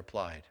 Abraham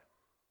replied.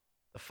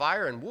 "The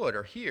fire and wood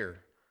are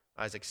here,"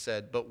 Isaac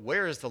said, "but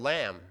where is the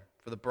lamb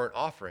for the burnt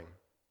offering?"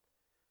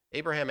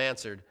 Abraham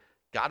answered,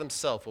 "God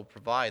himself will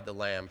provide the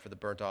lamb for the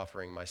burnt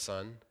offering, my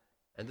son."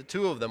 And the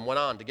 2 of them went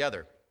on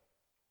together.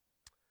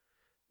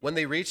 When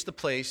they reached the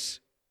place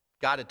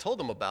God had told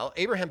them about,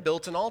 Abraham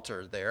built an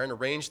altar there and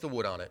arranged the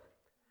wood on it.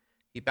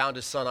 He bound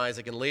his son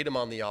Isaac and laid him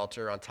on the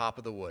altar on top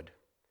of the wood.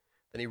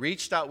 Then he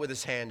reached out with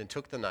his hand and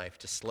took the knife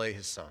to slay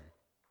his son.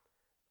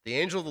 The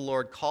angel of the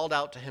Lord called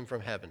out to him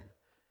from heaven,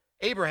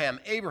 "Abraham,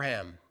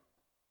 Abraham."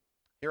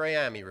 "Here I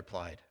am," he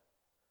replied.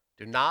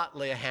 "Do not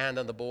lay a hand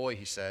on the boy,"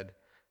 he said.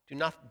 Do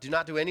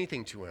not do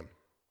anything to him.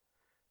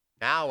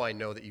 Now I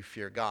know that you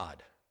fear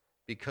God,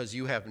 because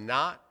you have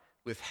not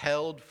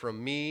withheld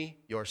from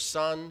me your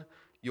son,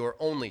 your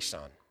only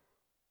son."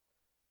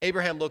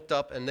 Abraham looked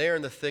up, and there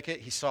in the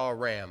thicket he saw a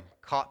ram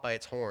caught by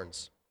its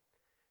horns.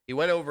 He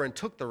went over and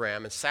took the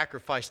ram and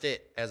sacrificed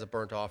it as a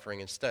burnt offering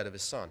instead of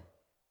his son.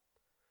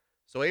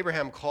 So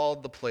Abraham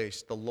called the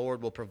place, "The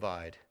Lord will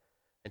provide."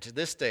 And to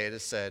this day it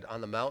is said,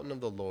 "On the mountain of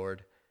the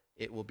Lord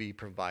it will be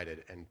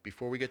provided." And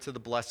before we get to the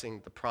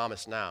blessing, the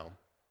promise now,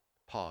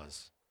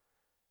 pause.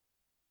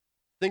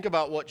 Think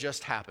about what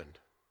just happened.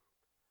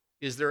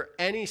 Is there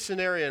any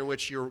scenario in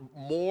which you're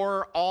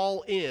more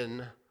all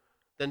in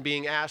than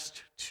being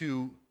asked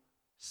to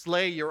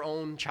slay your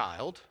own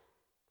child?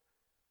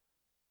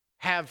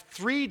 Have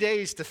 3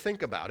 days to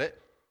think about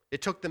it.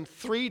 It took them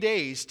 3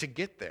 days to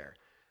get there.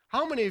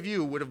 How many of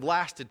you would have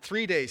lasted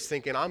 3 days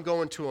thinking, "I'm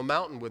going to a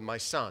mountain with my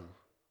son"?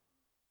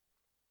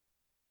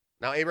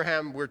 Now,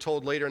 Abraham, we're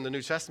told later in the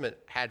New Testament,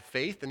 had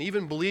faith and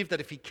even believed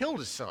that if he killed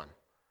his son,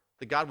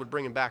 that God would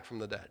bring him back from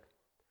the dead.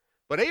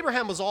 But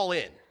Abraham was all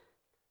in.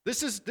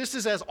 This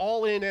is as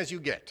all in as you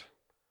get.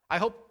 I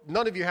hope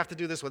none of you have to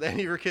do this with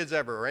any of your kids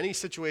ever or any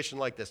situation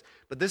like this,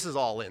 but this is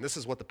all in. This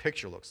is what the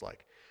picture looks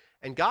like.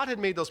 And God had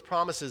made those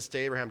promises to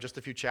Abraham just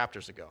a few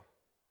chapters ago.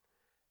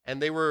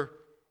 And they were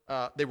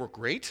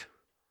great.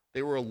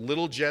 They were a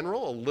little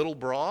general, a little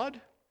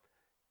broad.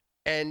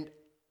 And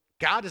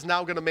God is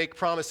now going to make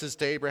promises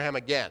to Abraham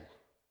again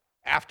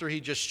after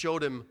he just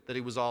showed him that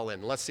he was all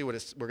in. Let's see we're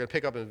going to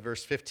pick up in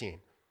verse 15.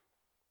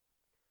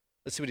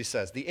 Let's see what he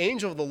says. The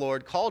angel of the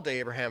Lord called to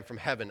Abraham from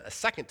heaven a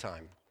second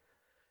time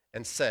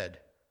and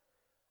said,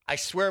 "I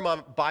swear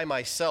by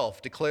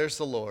myself, declares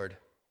the Lord,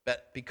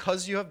 that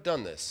because you have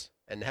done this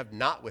and have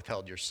not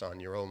withheld your son,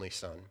 your only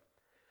son,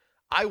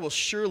 I will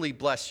surely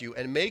bless you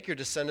and make your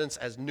descendants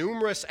as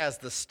numerous as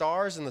the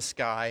stars in the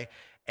sky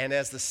and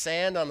as the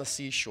sand on the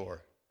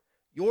seashore.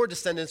 Your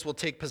descendants will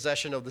take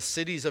possession of the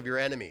cities of your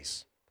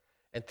enemies,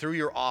 and through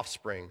your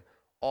offspring,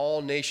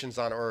 all nations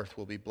on earth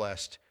will be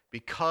blessed,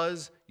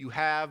 because you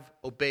have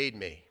obeyed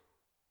me."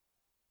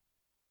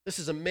 This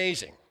is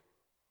amazing.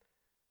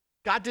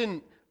 God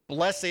didn't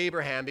bless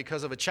Abraham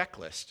because of a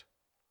checklist.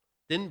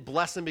 Didn't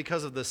bless him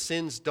because of the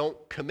sins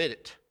don't commit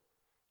it.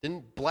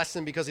 Didn't bless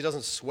him because he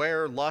doesn't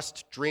swear,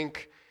 lust,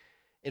 drink.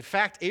 In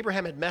fact,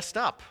 Abraham had messed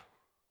up.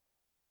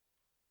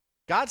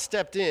 God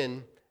stepped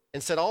in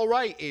and said, "All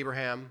right,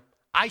 Abraham,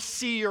 I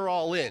see you're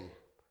all in.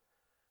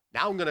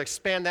 Now I'm going to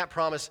expand that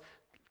promise.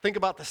 Think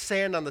about the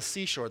sand on the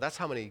seashore. That's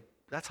how many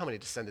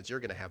descendants you're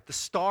going to have. The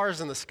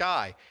stars in the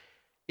sky.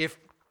 If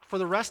for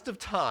the rest of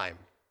time,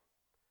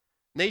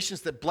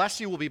 nations that bless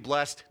you will be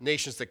blessed,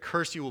 nations that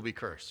curse you will be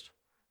cursed."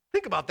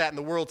 Think about that in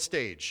the world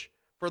stage.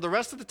 For the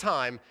rest of the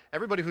time,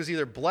 everybody who's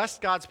either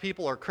blessed God's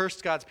people or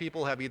cursed God's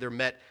people have either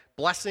met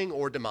blessing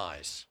or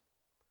demise.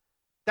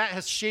 That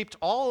has shaped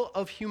all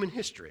of human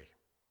history.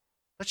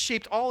 That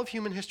shaped all of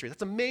human history.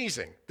 That's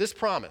amazing, this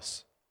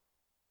promise.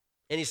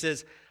 And he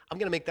says, I'm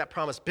going to make that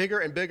promise bigger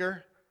and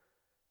bigger.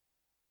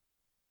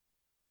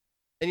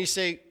 And you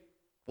say,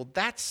 well,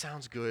 that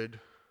sounds good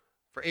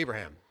for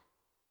Abraham.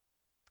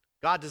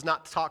 God does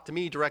not talk to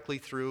me directly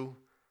through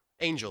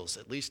angels,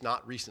 at least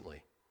not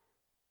recently.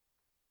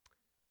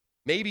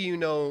 Maybe you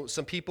know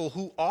some people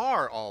who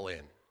are all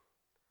in.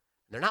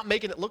 They're not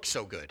making it look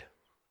so good.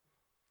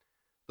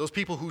 Those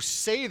people who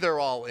say they're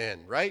all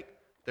in, right?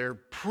 They're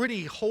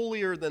pretty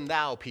holier than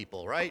thou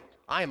people, right?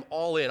 I am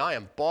all in. I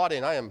am bought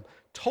in. I am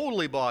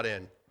totally bought in.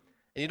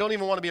 And you don't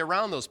even want to be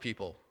around those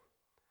people.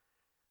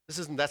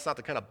 That's not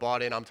the kind of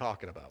bought in I'm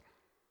talking about.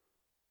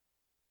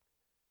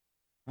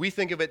 We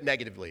think of it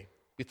negatively.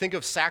 We think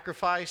of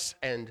sacrifice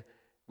and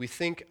we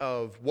think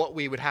of what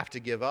we would have to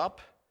give up,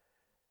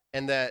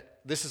 and that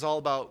this is all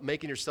about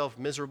making yourself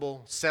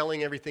miserable,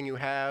 selling everything you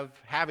have,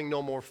 having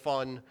no more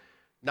fun,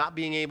 not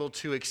being able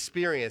to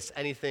experience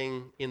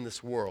anything in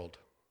this world.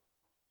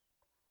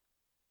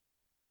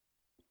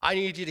 I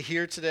need you to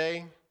hear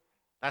today,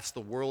 that's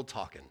the world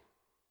talking.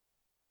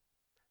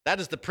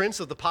 That is the prince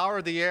of the power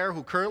of the air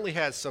who currently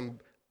has some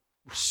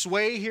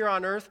sway here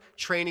on earth,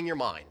 training your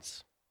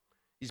minds.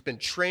 He's been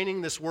training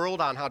this world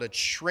on how to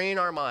train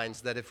our minds,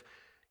 that if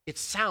it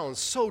sounds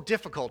so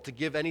difficult to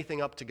give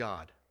anything up to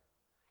God,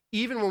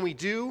 even when we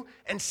do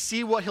and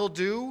see what he'll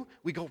do,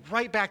 we go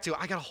right back to,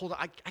 I got to hold on.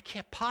 I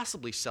can't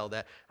possibly sell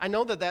that. I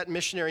know that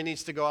missionary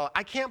needs to go out.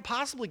 I can't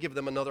possibly give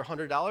them another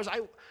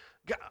 $100.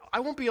 I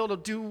won't be able to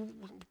do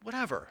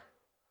whatever.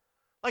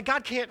 Like,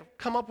 God can't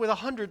come up with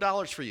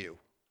 $100 for you,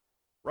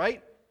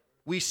 right?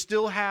 We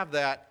still have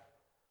that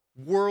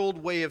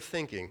world way of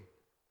thinking.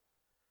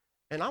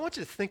 And I want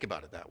you to think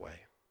about it that way.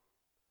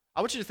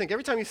 I want you to think,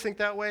 every time you think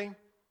that way,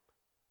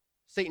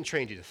 Satan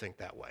trained you to think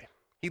that way.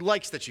 He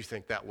likes that you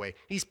think that way.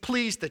 He's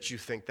pleased that you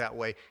think that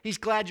way. He's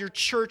glad your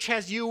church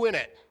has you in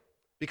it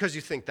because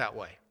you think that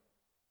way,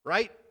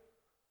 right?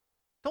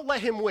 Don't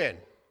let him win.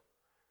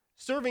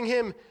 Serving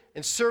him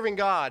and serving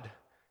God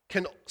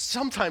can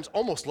sometimes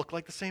almost look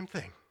like the same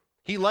thing.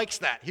 He likes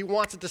that. He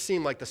wants it to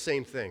seem like the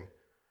same thing.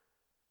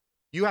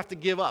 You have to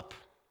give up.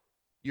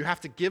 You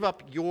have to give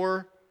up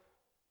your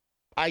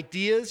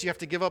ideas. You have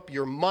to give up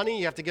your money.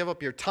 You have to give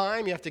up your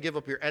time. You have to give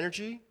up your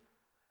energy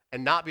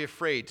and not be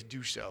afraid to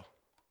do so,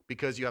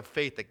 because you have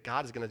faith that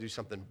God is going to do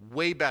something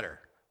way better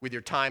with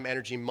your time,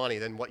 energy, money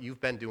than what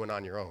you've been doing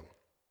on your own.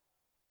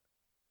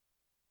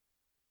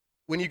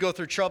 When you go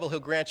through trouble,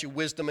 he'll grant you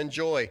wisdom and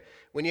joy.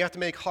 When you have to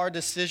make hard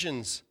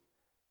decisions,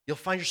 you'll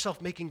find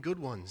yourself making good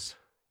ones.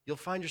 You'll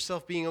find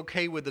yourself being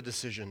okay with the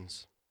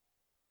decisions.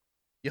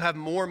 You'll have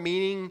more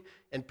meaning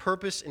and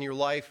purpose in your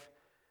life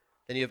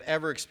than you have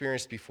ever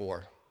experienced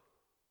before.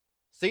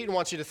 Satan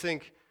wants you to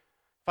think,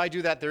 if I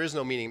do that, there is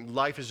no meaning.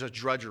 Life is a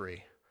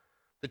drudgery.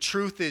 The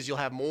truth is you'll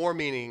have more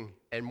meaning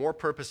and more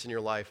purpose in your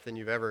life than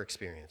you've ever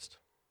experienced.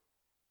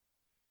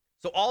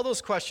 So all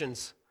those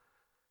questions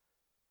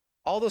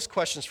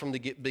from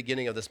the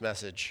beginning of this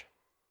message,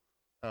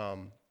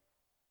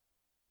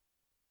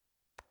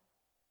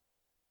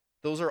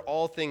 those are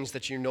all things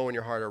that you know in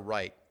your heart are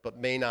right, but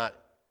may not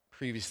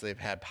previously have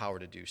had power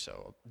to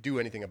do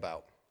anything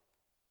about.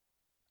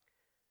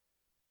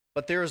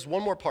 But there is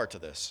one more part to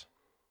this,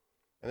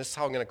 and this is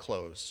how I'm going to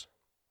close.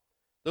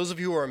 Those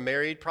of you who are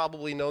married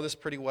probably know this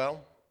pretty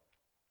well.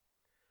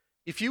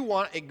 If you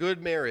want a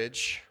good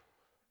marriage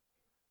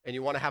and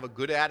you want to have a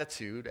good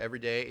attitude every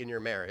day in your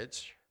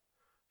marriage,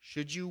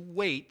 should you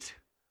wait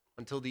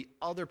until the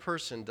other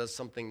person does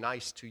something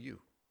nice to you?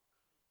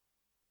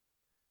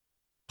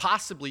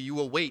 Possibly you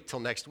will wait till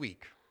next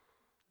week,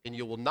 and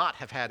you will not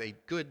have had a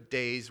good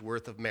day's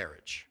worth of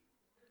marriage,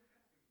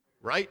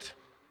 right?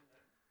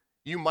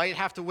 You might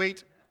have to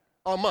wait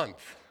a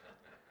month.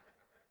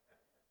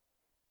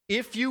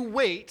 If you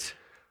wait,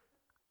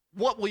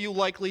 what will you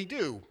likely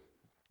do?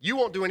 You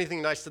won't do anything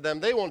nice to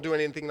them, they won't do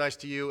anything nice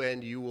to you,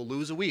 and you will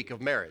lose a week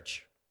of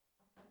marriage.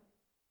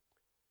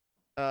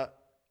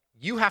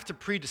 You have to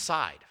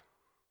pre-decide.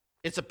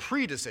 It's a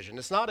pre-decision.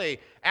 It's not a,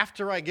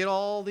 after I get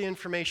all the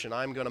information,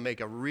 I'm going to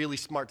make a really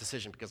smart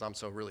decision because I'm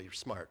so really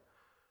smart.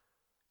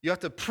 You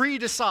have to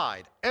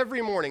pre-decide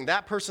every morning,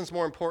 that person's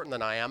more important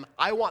than I am.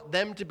 I want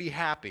them to be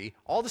happy.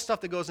 All the stuff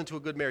that goes into a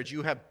good marriage,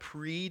 you have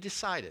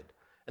pre-decided.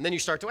 And then you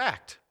start to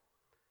act.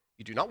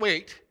 You do not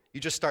wait, you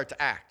just start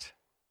to act.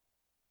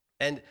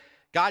 And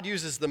God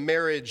uses the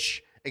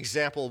marriage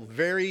example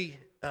very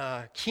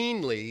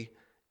keenly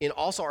in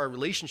also our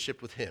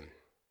relationship with him.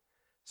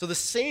 So the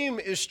same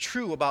is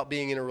true about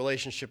being in a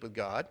relationship with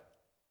God.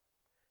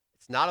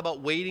 It's not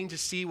about waiting to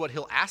see what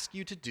he'll ask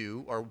you to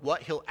do or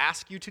what he'll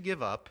ask you to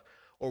give up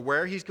or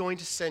where he's going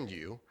to send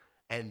you,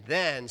 and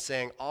then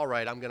saying, all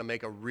right, I'm going to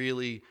make a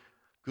really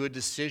good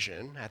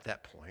decision at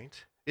that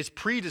point. It's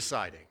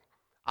pre-deciding.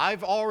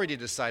 I've already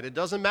decided.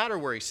 Doesn't matter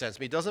where he sends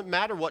me. Doesn't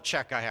matter what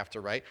check I have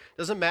to write.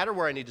 Doesn't matter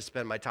where I need to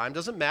spend my time.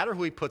 Doesn't matter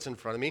who he puts in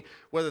front of me,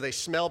 whether they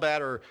smell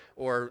bad or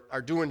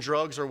are doing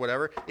drugs or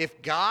whatever.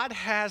 If God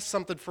has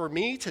something for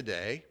me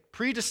today,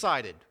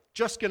 pre-decided,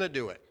 just going to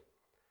do it.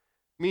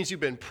 Means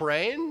you've been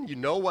praying, you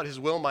know what his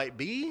will might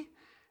be.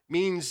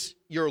 Means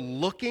you're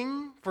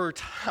looking for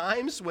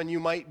times when you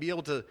might be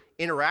able to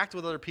interact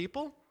with other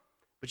people,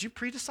 but you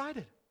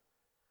pre-decided.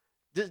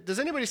 Does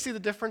anybody see the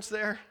difference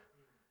there?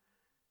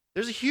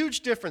 There's a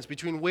huge difference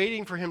between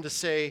waiting for him to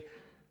say,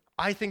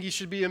 I think you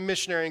should be a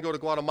missionary and go to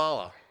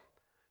Guatemala,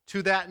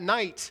 to that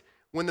night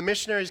when the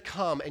missionaries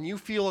come and you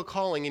feel a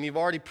calling and you've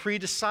already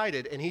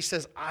pre-decided and he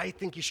says, I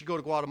think you should go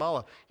to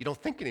Guatemala. You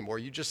don't think anymore.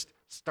 You just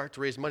start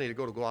to raise money to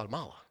go to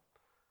Guatemala.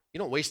 You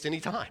don't waste any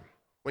time.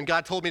 When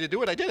God told me to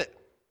do it, I did it.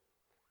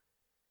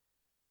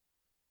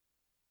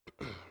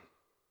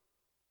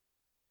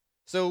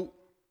 So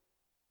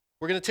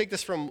we're going to take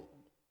this from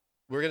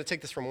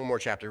one more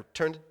chapter.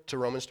 Turn to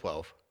Romans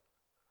 12.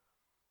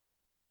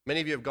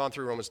 Many of you have gone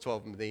through Romans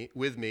 12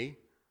 with me.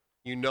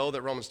 You know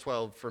that Romans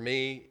 12 for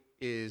me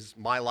is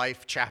my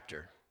life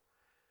chapter.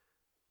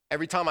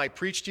 Every time I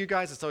preach to you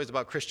guys, it's always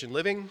about Christian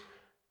living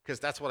because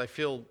that's what I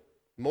feel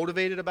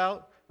motivated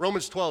about.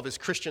 Romans 12 is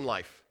Christian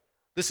life.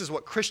 This is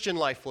what Christian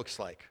life looks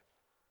like.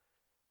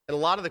 And a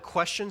lot of the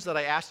questions that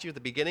I asked you at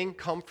the beginning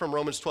come from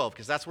Romans 12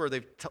 because that's where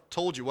they've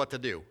told you what to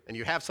do. And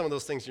you have some of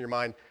those things in your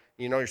mind,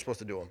 and you know you're supposed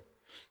to do them.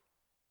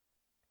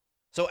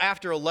 So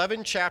after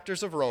 11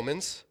 chapters of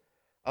Romans,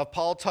 of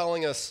Paul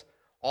telling us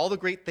all the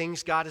great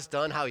things God has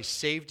done, how he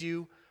saved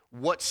you,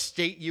 what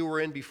state you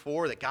were in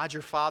before, that God's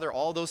your Father,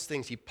 all those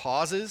things, he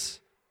pauses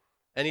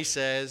and he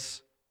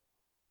says,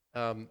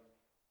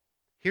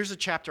 here's a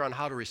chapter on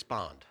how to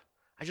respond.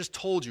 I just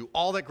told you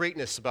all that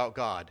greatness about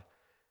God.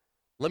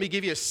 Let me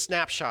give you a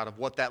snapshot of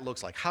what that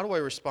looks like. How do I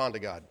respond to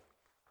God?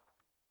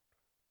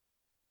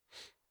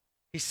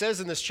 He says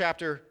in this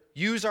chapter,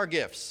 use our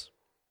gifts.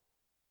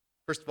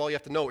 First of all, you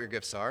have to know what your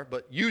gifts are,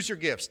 but use your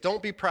gifts.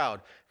 Don't be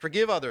proud.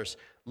 Forgive others.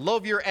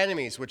 Love your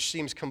enemies, which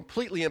seems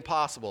completely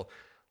impossible.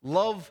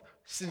 Love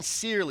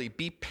sincerely.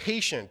 Be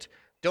patient.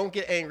 Don't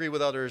get angry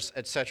with others,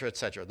 etc.,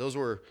 etc.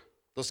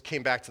 Those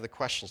came back to the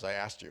questions I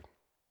asked you.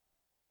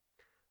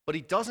 But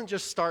he doesn't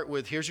just start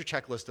with, here's your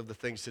checklist of the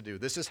things to do.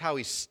 This is how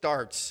he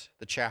starts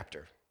the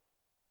chapter.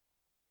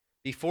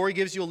 Before he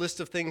gives you a list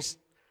of things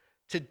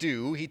to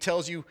do, he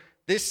tells you,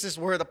 this is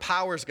where the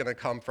power is going to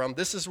come from.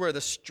 This is where the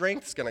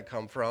strength is going to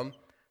come from.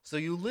 So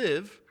you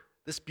live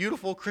this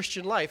beautiful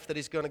Christian life that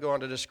he's going to go on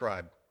to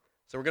describe.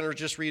 So we're going to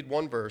just read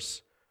one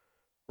verse,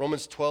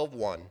 Romans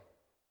 12:1.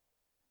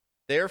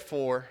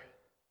 Therefore,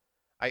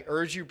 I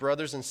urge you,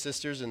 brothers and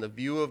sisters, in the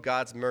view of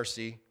God's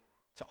mercy,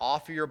 to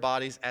offer your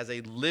bodies as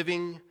a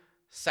living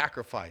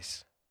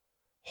sacrifice,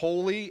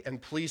 holy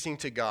and pleasing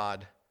to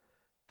God.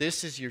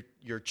 This is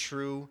your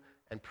true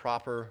and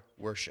proper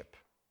worship.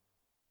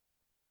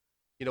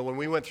 You know, when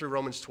we went through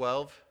Romans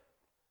 12,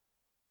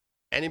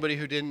 anybody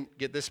who didn't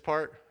get this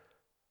part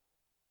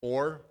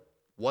or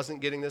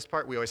wasn't getting this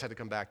part, we always had to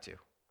come back to.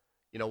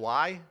 You know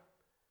why?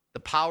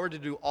 The power to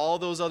do all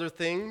those other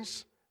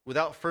things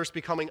without first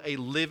becoming a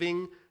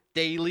living,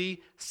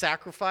 daily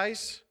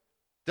sacrifice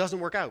doesn't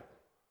work out.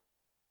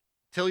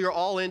 Till you're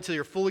all in, till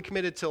you're fully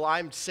committed, till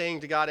I'm saying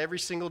to God every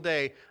single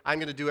day, I'm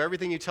going to do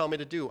everything you tell me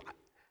to do.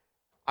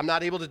 I'm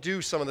not able to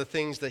do some of the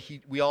things that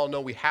we all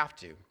know we have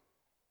to.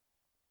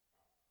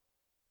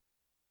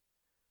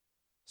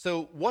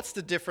 So what's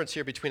the difference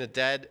here between a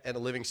dead and a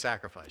living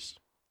sacrifice?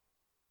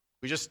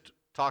 We just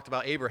talked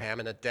about Abraham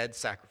and a dead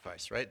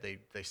sacrifice, right?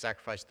 They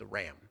sacrificed the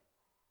ram.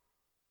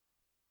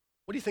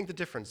 What do you think the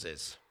difference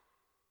is? Is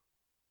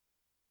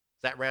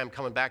that ram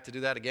coming back to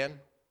do that again?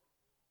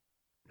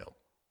 No,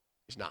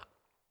 he's not.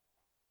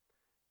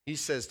 He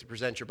says to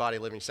present your body a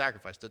living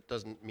sacrifice. That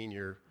doesn't mean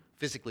you're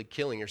physically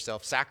killing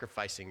yourself,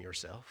 sacrificing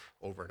yourself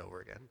over and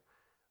over again.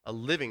 A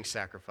living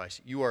sacrifice.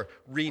 You are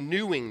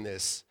renewing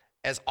this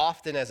as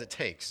often as it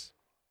takes.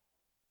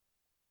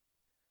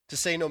 To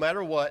say no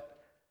matter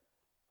what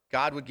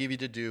God would give you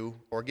to do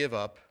or give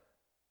up,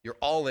 you're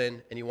all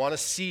in and you want to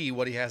see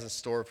what he has in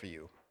store for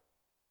you.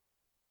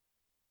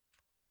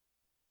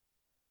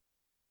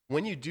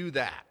 When you do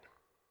that,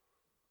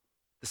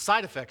 the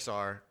side effects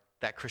are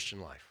that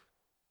Christian life.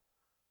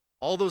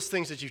 All those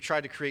things that you've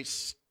tried to create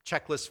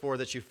checklists for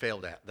that you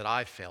failed at, that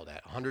I've failed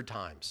at 100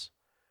 times,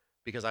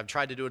 because I've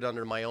tried to do it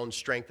under my own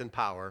strength and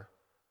power,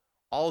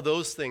 all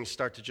those things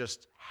start to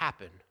just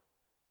happen.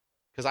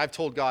 Because I've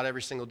told God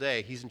every single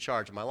day, he's in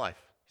charge of my life.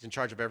 He's in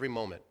charge of every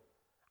moment.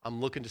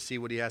 I'm looking to see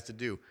what he has to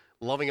do.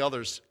 Loving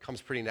others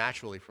comes pretty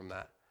naturally from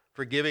that.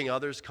 Forgiving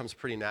others comes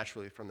pretty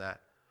naturally from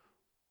that.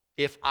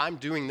 If I'm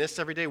doing this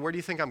every day, where do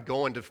you think I'm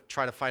going to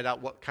try to find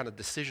out what kind of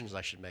decisions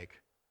I should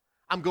make?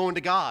 I'm going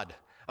to God.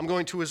 I'm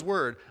going to his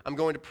word. I'm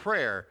going to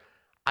prayer.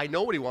 I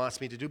know what he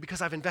wants me to do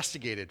because I've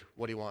investigated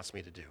what he wants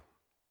me to do.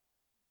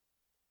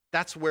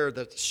 That's where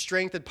the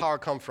strength and power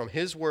come from,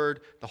 his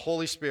word, the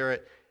Holy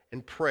Spirit,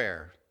 and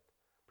prayer.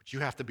 But you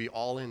have to be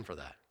all in for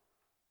that.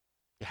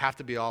 You have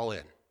to be all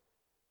in.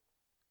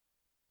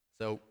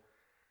 So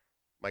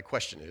my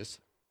question is,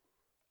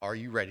 are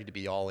you ready to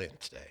be all in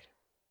today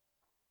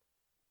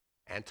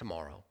and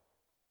tomorrow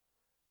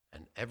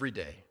and every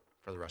day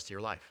for the rest of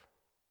your life?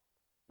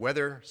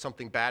 Whether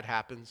something bad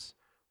happens,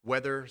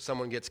 whether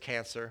someone gets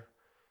cancer,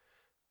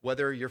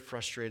 Whether you're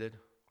frustrated,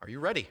 are you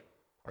ready?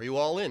 Are you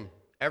all in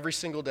every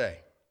single day?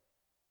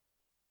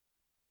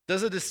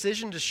 Does a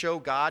decision to show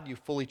God you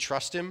fully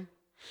trust him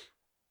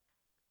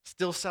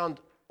still sound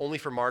only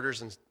for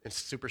martyrs and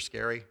super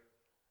scary?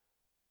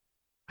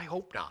 I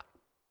hope not.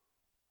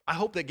 I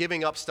hope that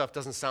giving up stuff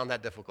doesn't sound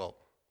that difficult.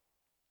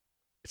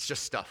 It's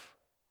just stuff.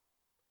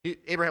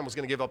 Abraham was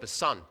going to give up his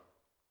son.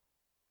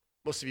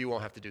 Most of you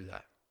won't have to do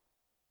that.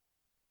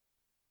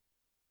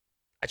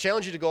 I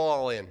challenge you to go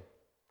all in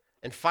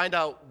and find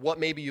out what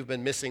maybe you've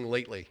been missing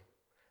lately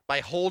by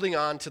holding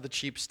on to the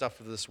cheap stuff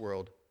of this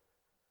world.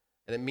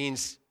 And it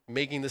means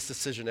making this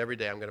decision every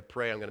day. I'm going to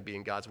pray. I'm going to be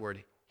in God's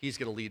word. He's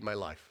going to lead my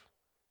life.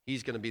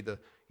 He's going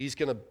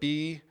to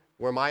be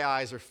where my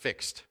eyes are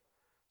fixed,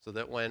 so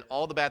that when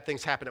all the bad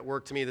things happen at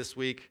work to me this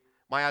week,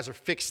 my eyes are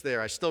fixed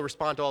there. I still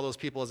respond to all those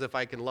people as if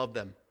I can love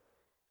them,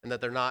 and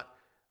that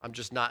I'm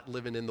just not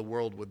living in the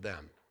world with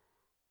them,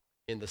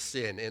 in the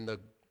sin, in the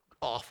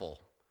awful.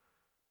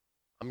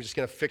 I'm just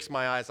going to fix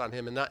my eyes on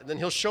him, and then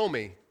he'll show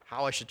me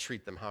how I should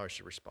treat them, how I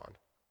should respond.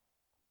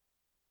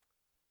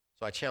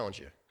 So I challenge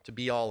you to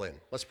be all in.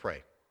 Let's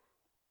pray.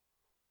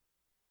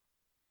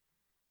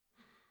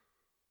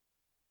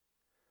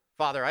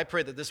 Father, I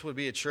pray that this would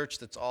be a church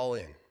that's all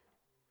in.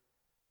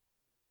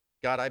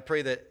 God, I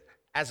pray that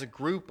as a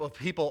group of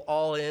people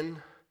all in,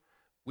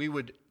 we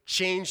would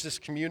change this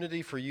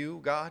community for you,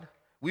 God.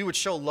 We would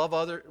show love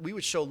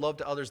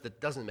to others that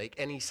doesn't make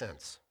any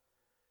sense.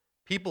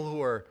 People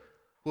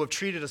who have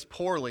treated us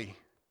poorly,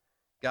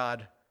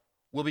 God,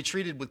 will be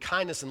treated with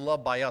kindness and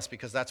love by us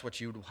because that's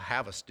what you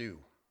have us do.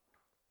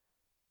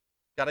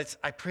 God,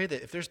 I pray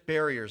that if there's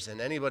barriers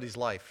in anybody's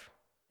life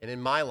and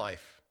in my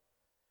life,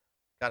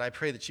 God, I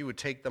pray that you would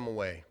take them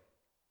away.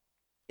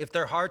 If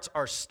their hearts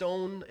are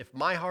stone, if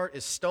my heart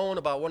is stone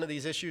about one of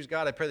these issues,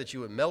 God, I pray that you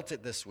would melt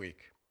it this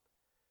week.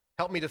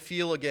 Help me to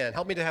feel again.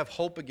 Help me to have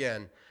hope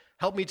again.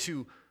 Help me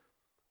to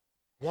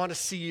want to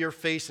see your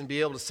face and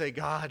be able to say,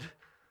 God,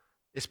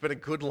 it's been a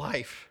good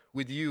life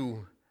with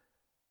you.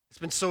 It's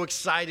been so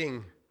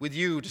exciting with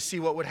you to see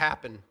what would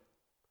happen.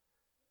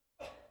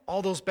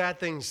 All those bad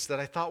things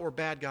that I thought were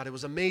bad, God, it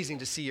was amazing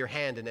to see your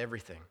hand in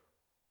everything.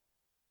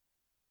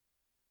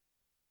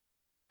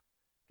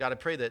 God, I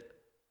pray that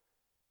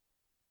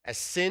as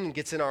sin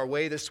gets in our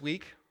way this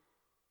week,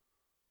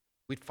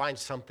 we'd find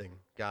something,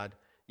 God.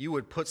 You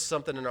would put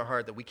something in our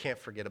heart that we can't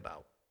forget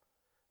about,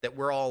 that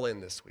we're all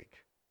in this week.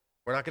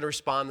 We're not going to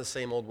respond the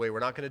same old way. We're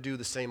not going to do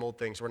the same old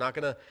things. We're not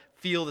going to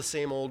feel the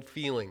same old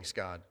feelings,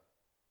 God.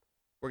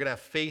 We're going to have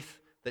faith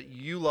that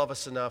you love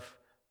us enough.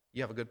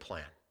 You have a good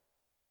plan.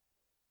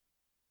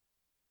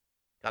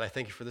 God, I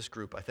thank you for this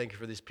group. I thank you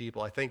for these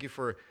people. I thank you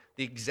for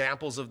the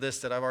examples of this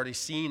that I've already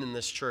seen in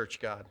this church,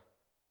 God.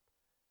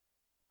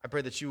 I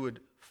pray that you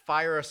would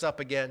fire us up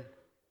again.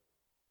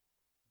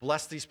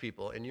 Bless these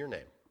people in your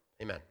name.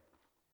 Amen.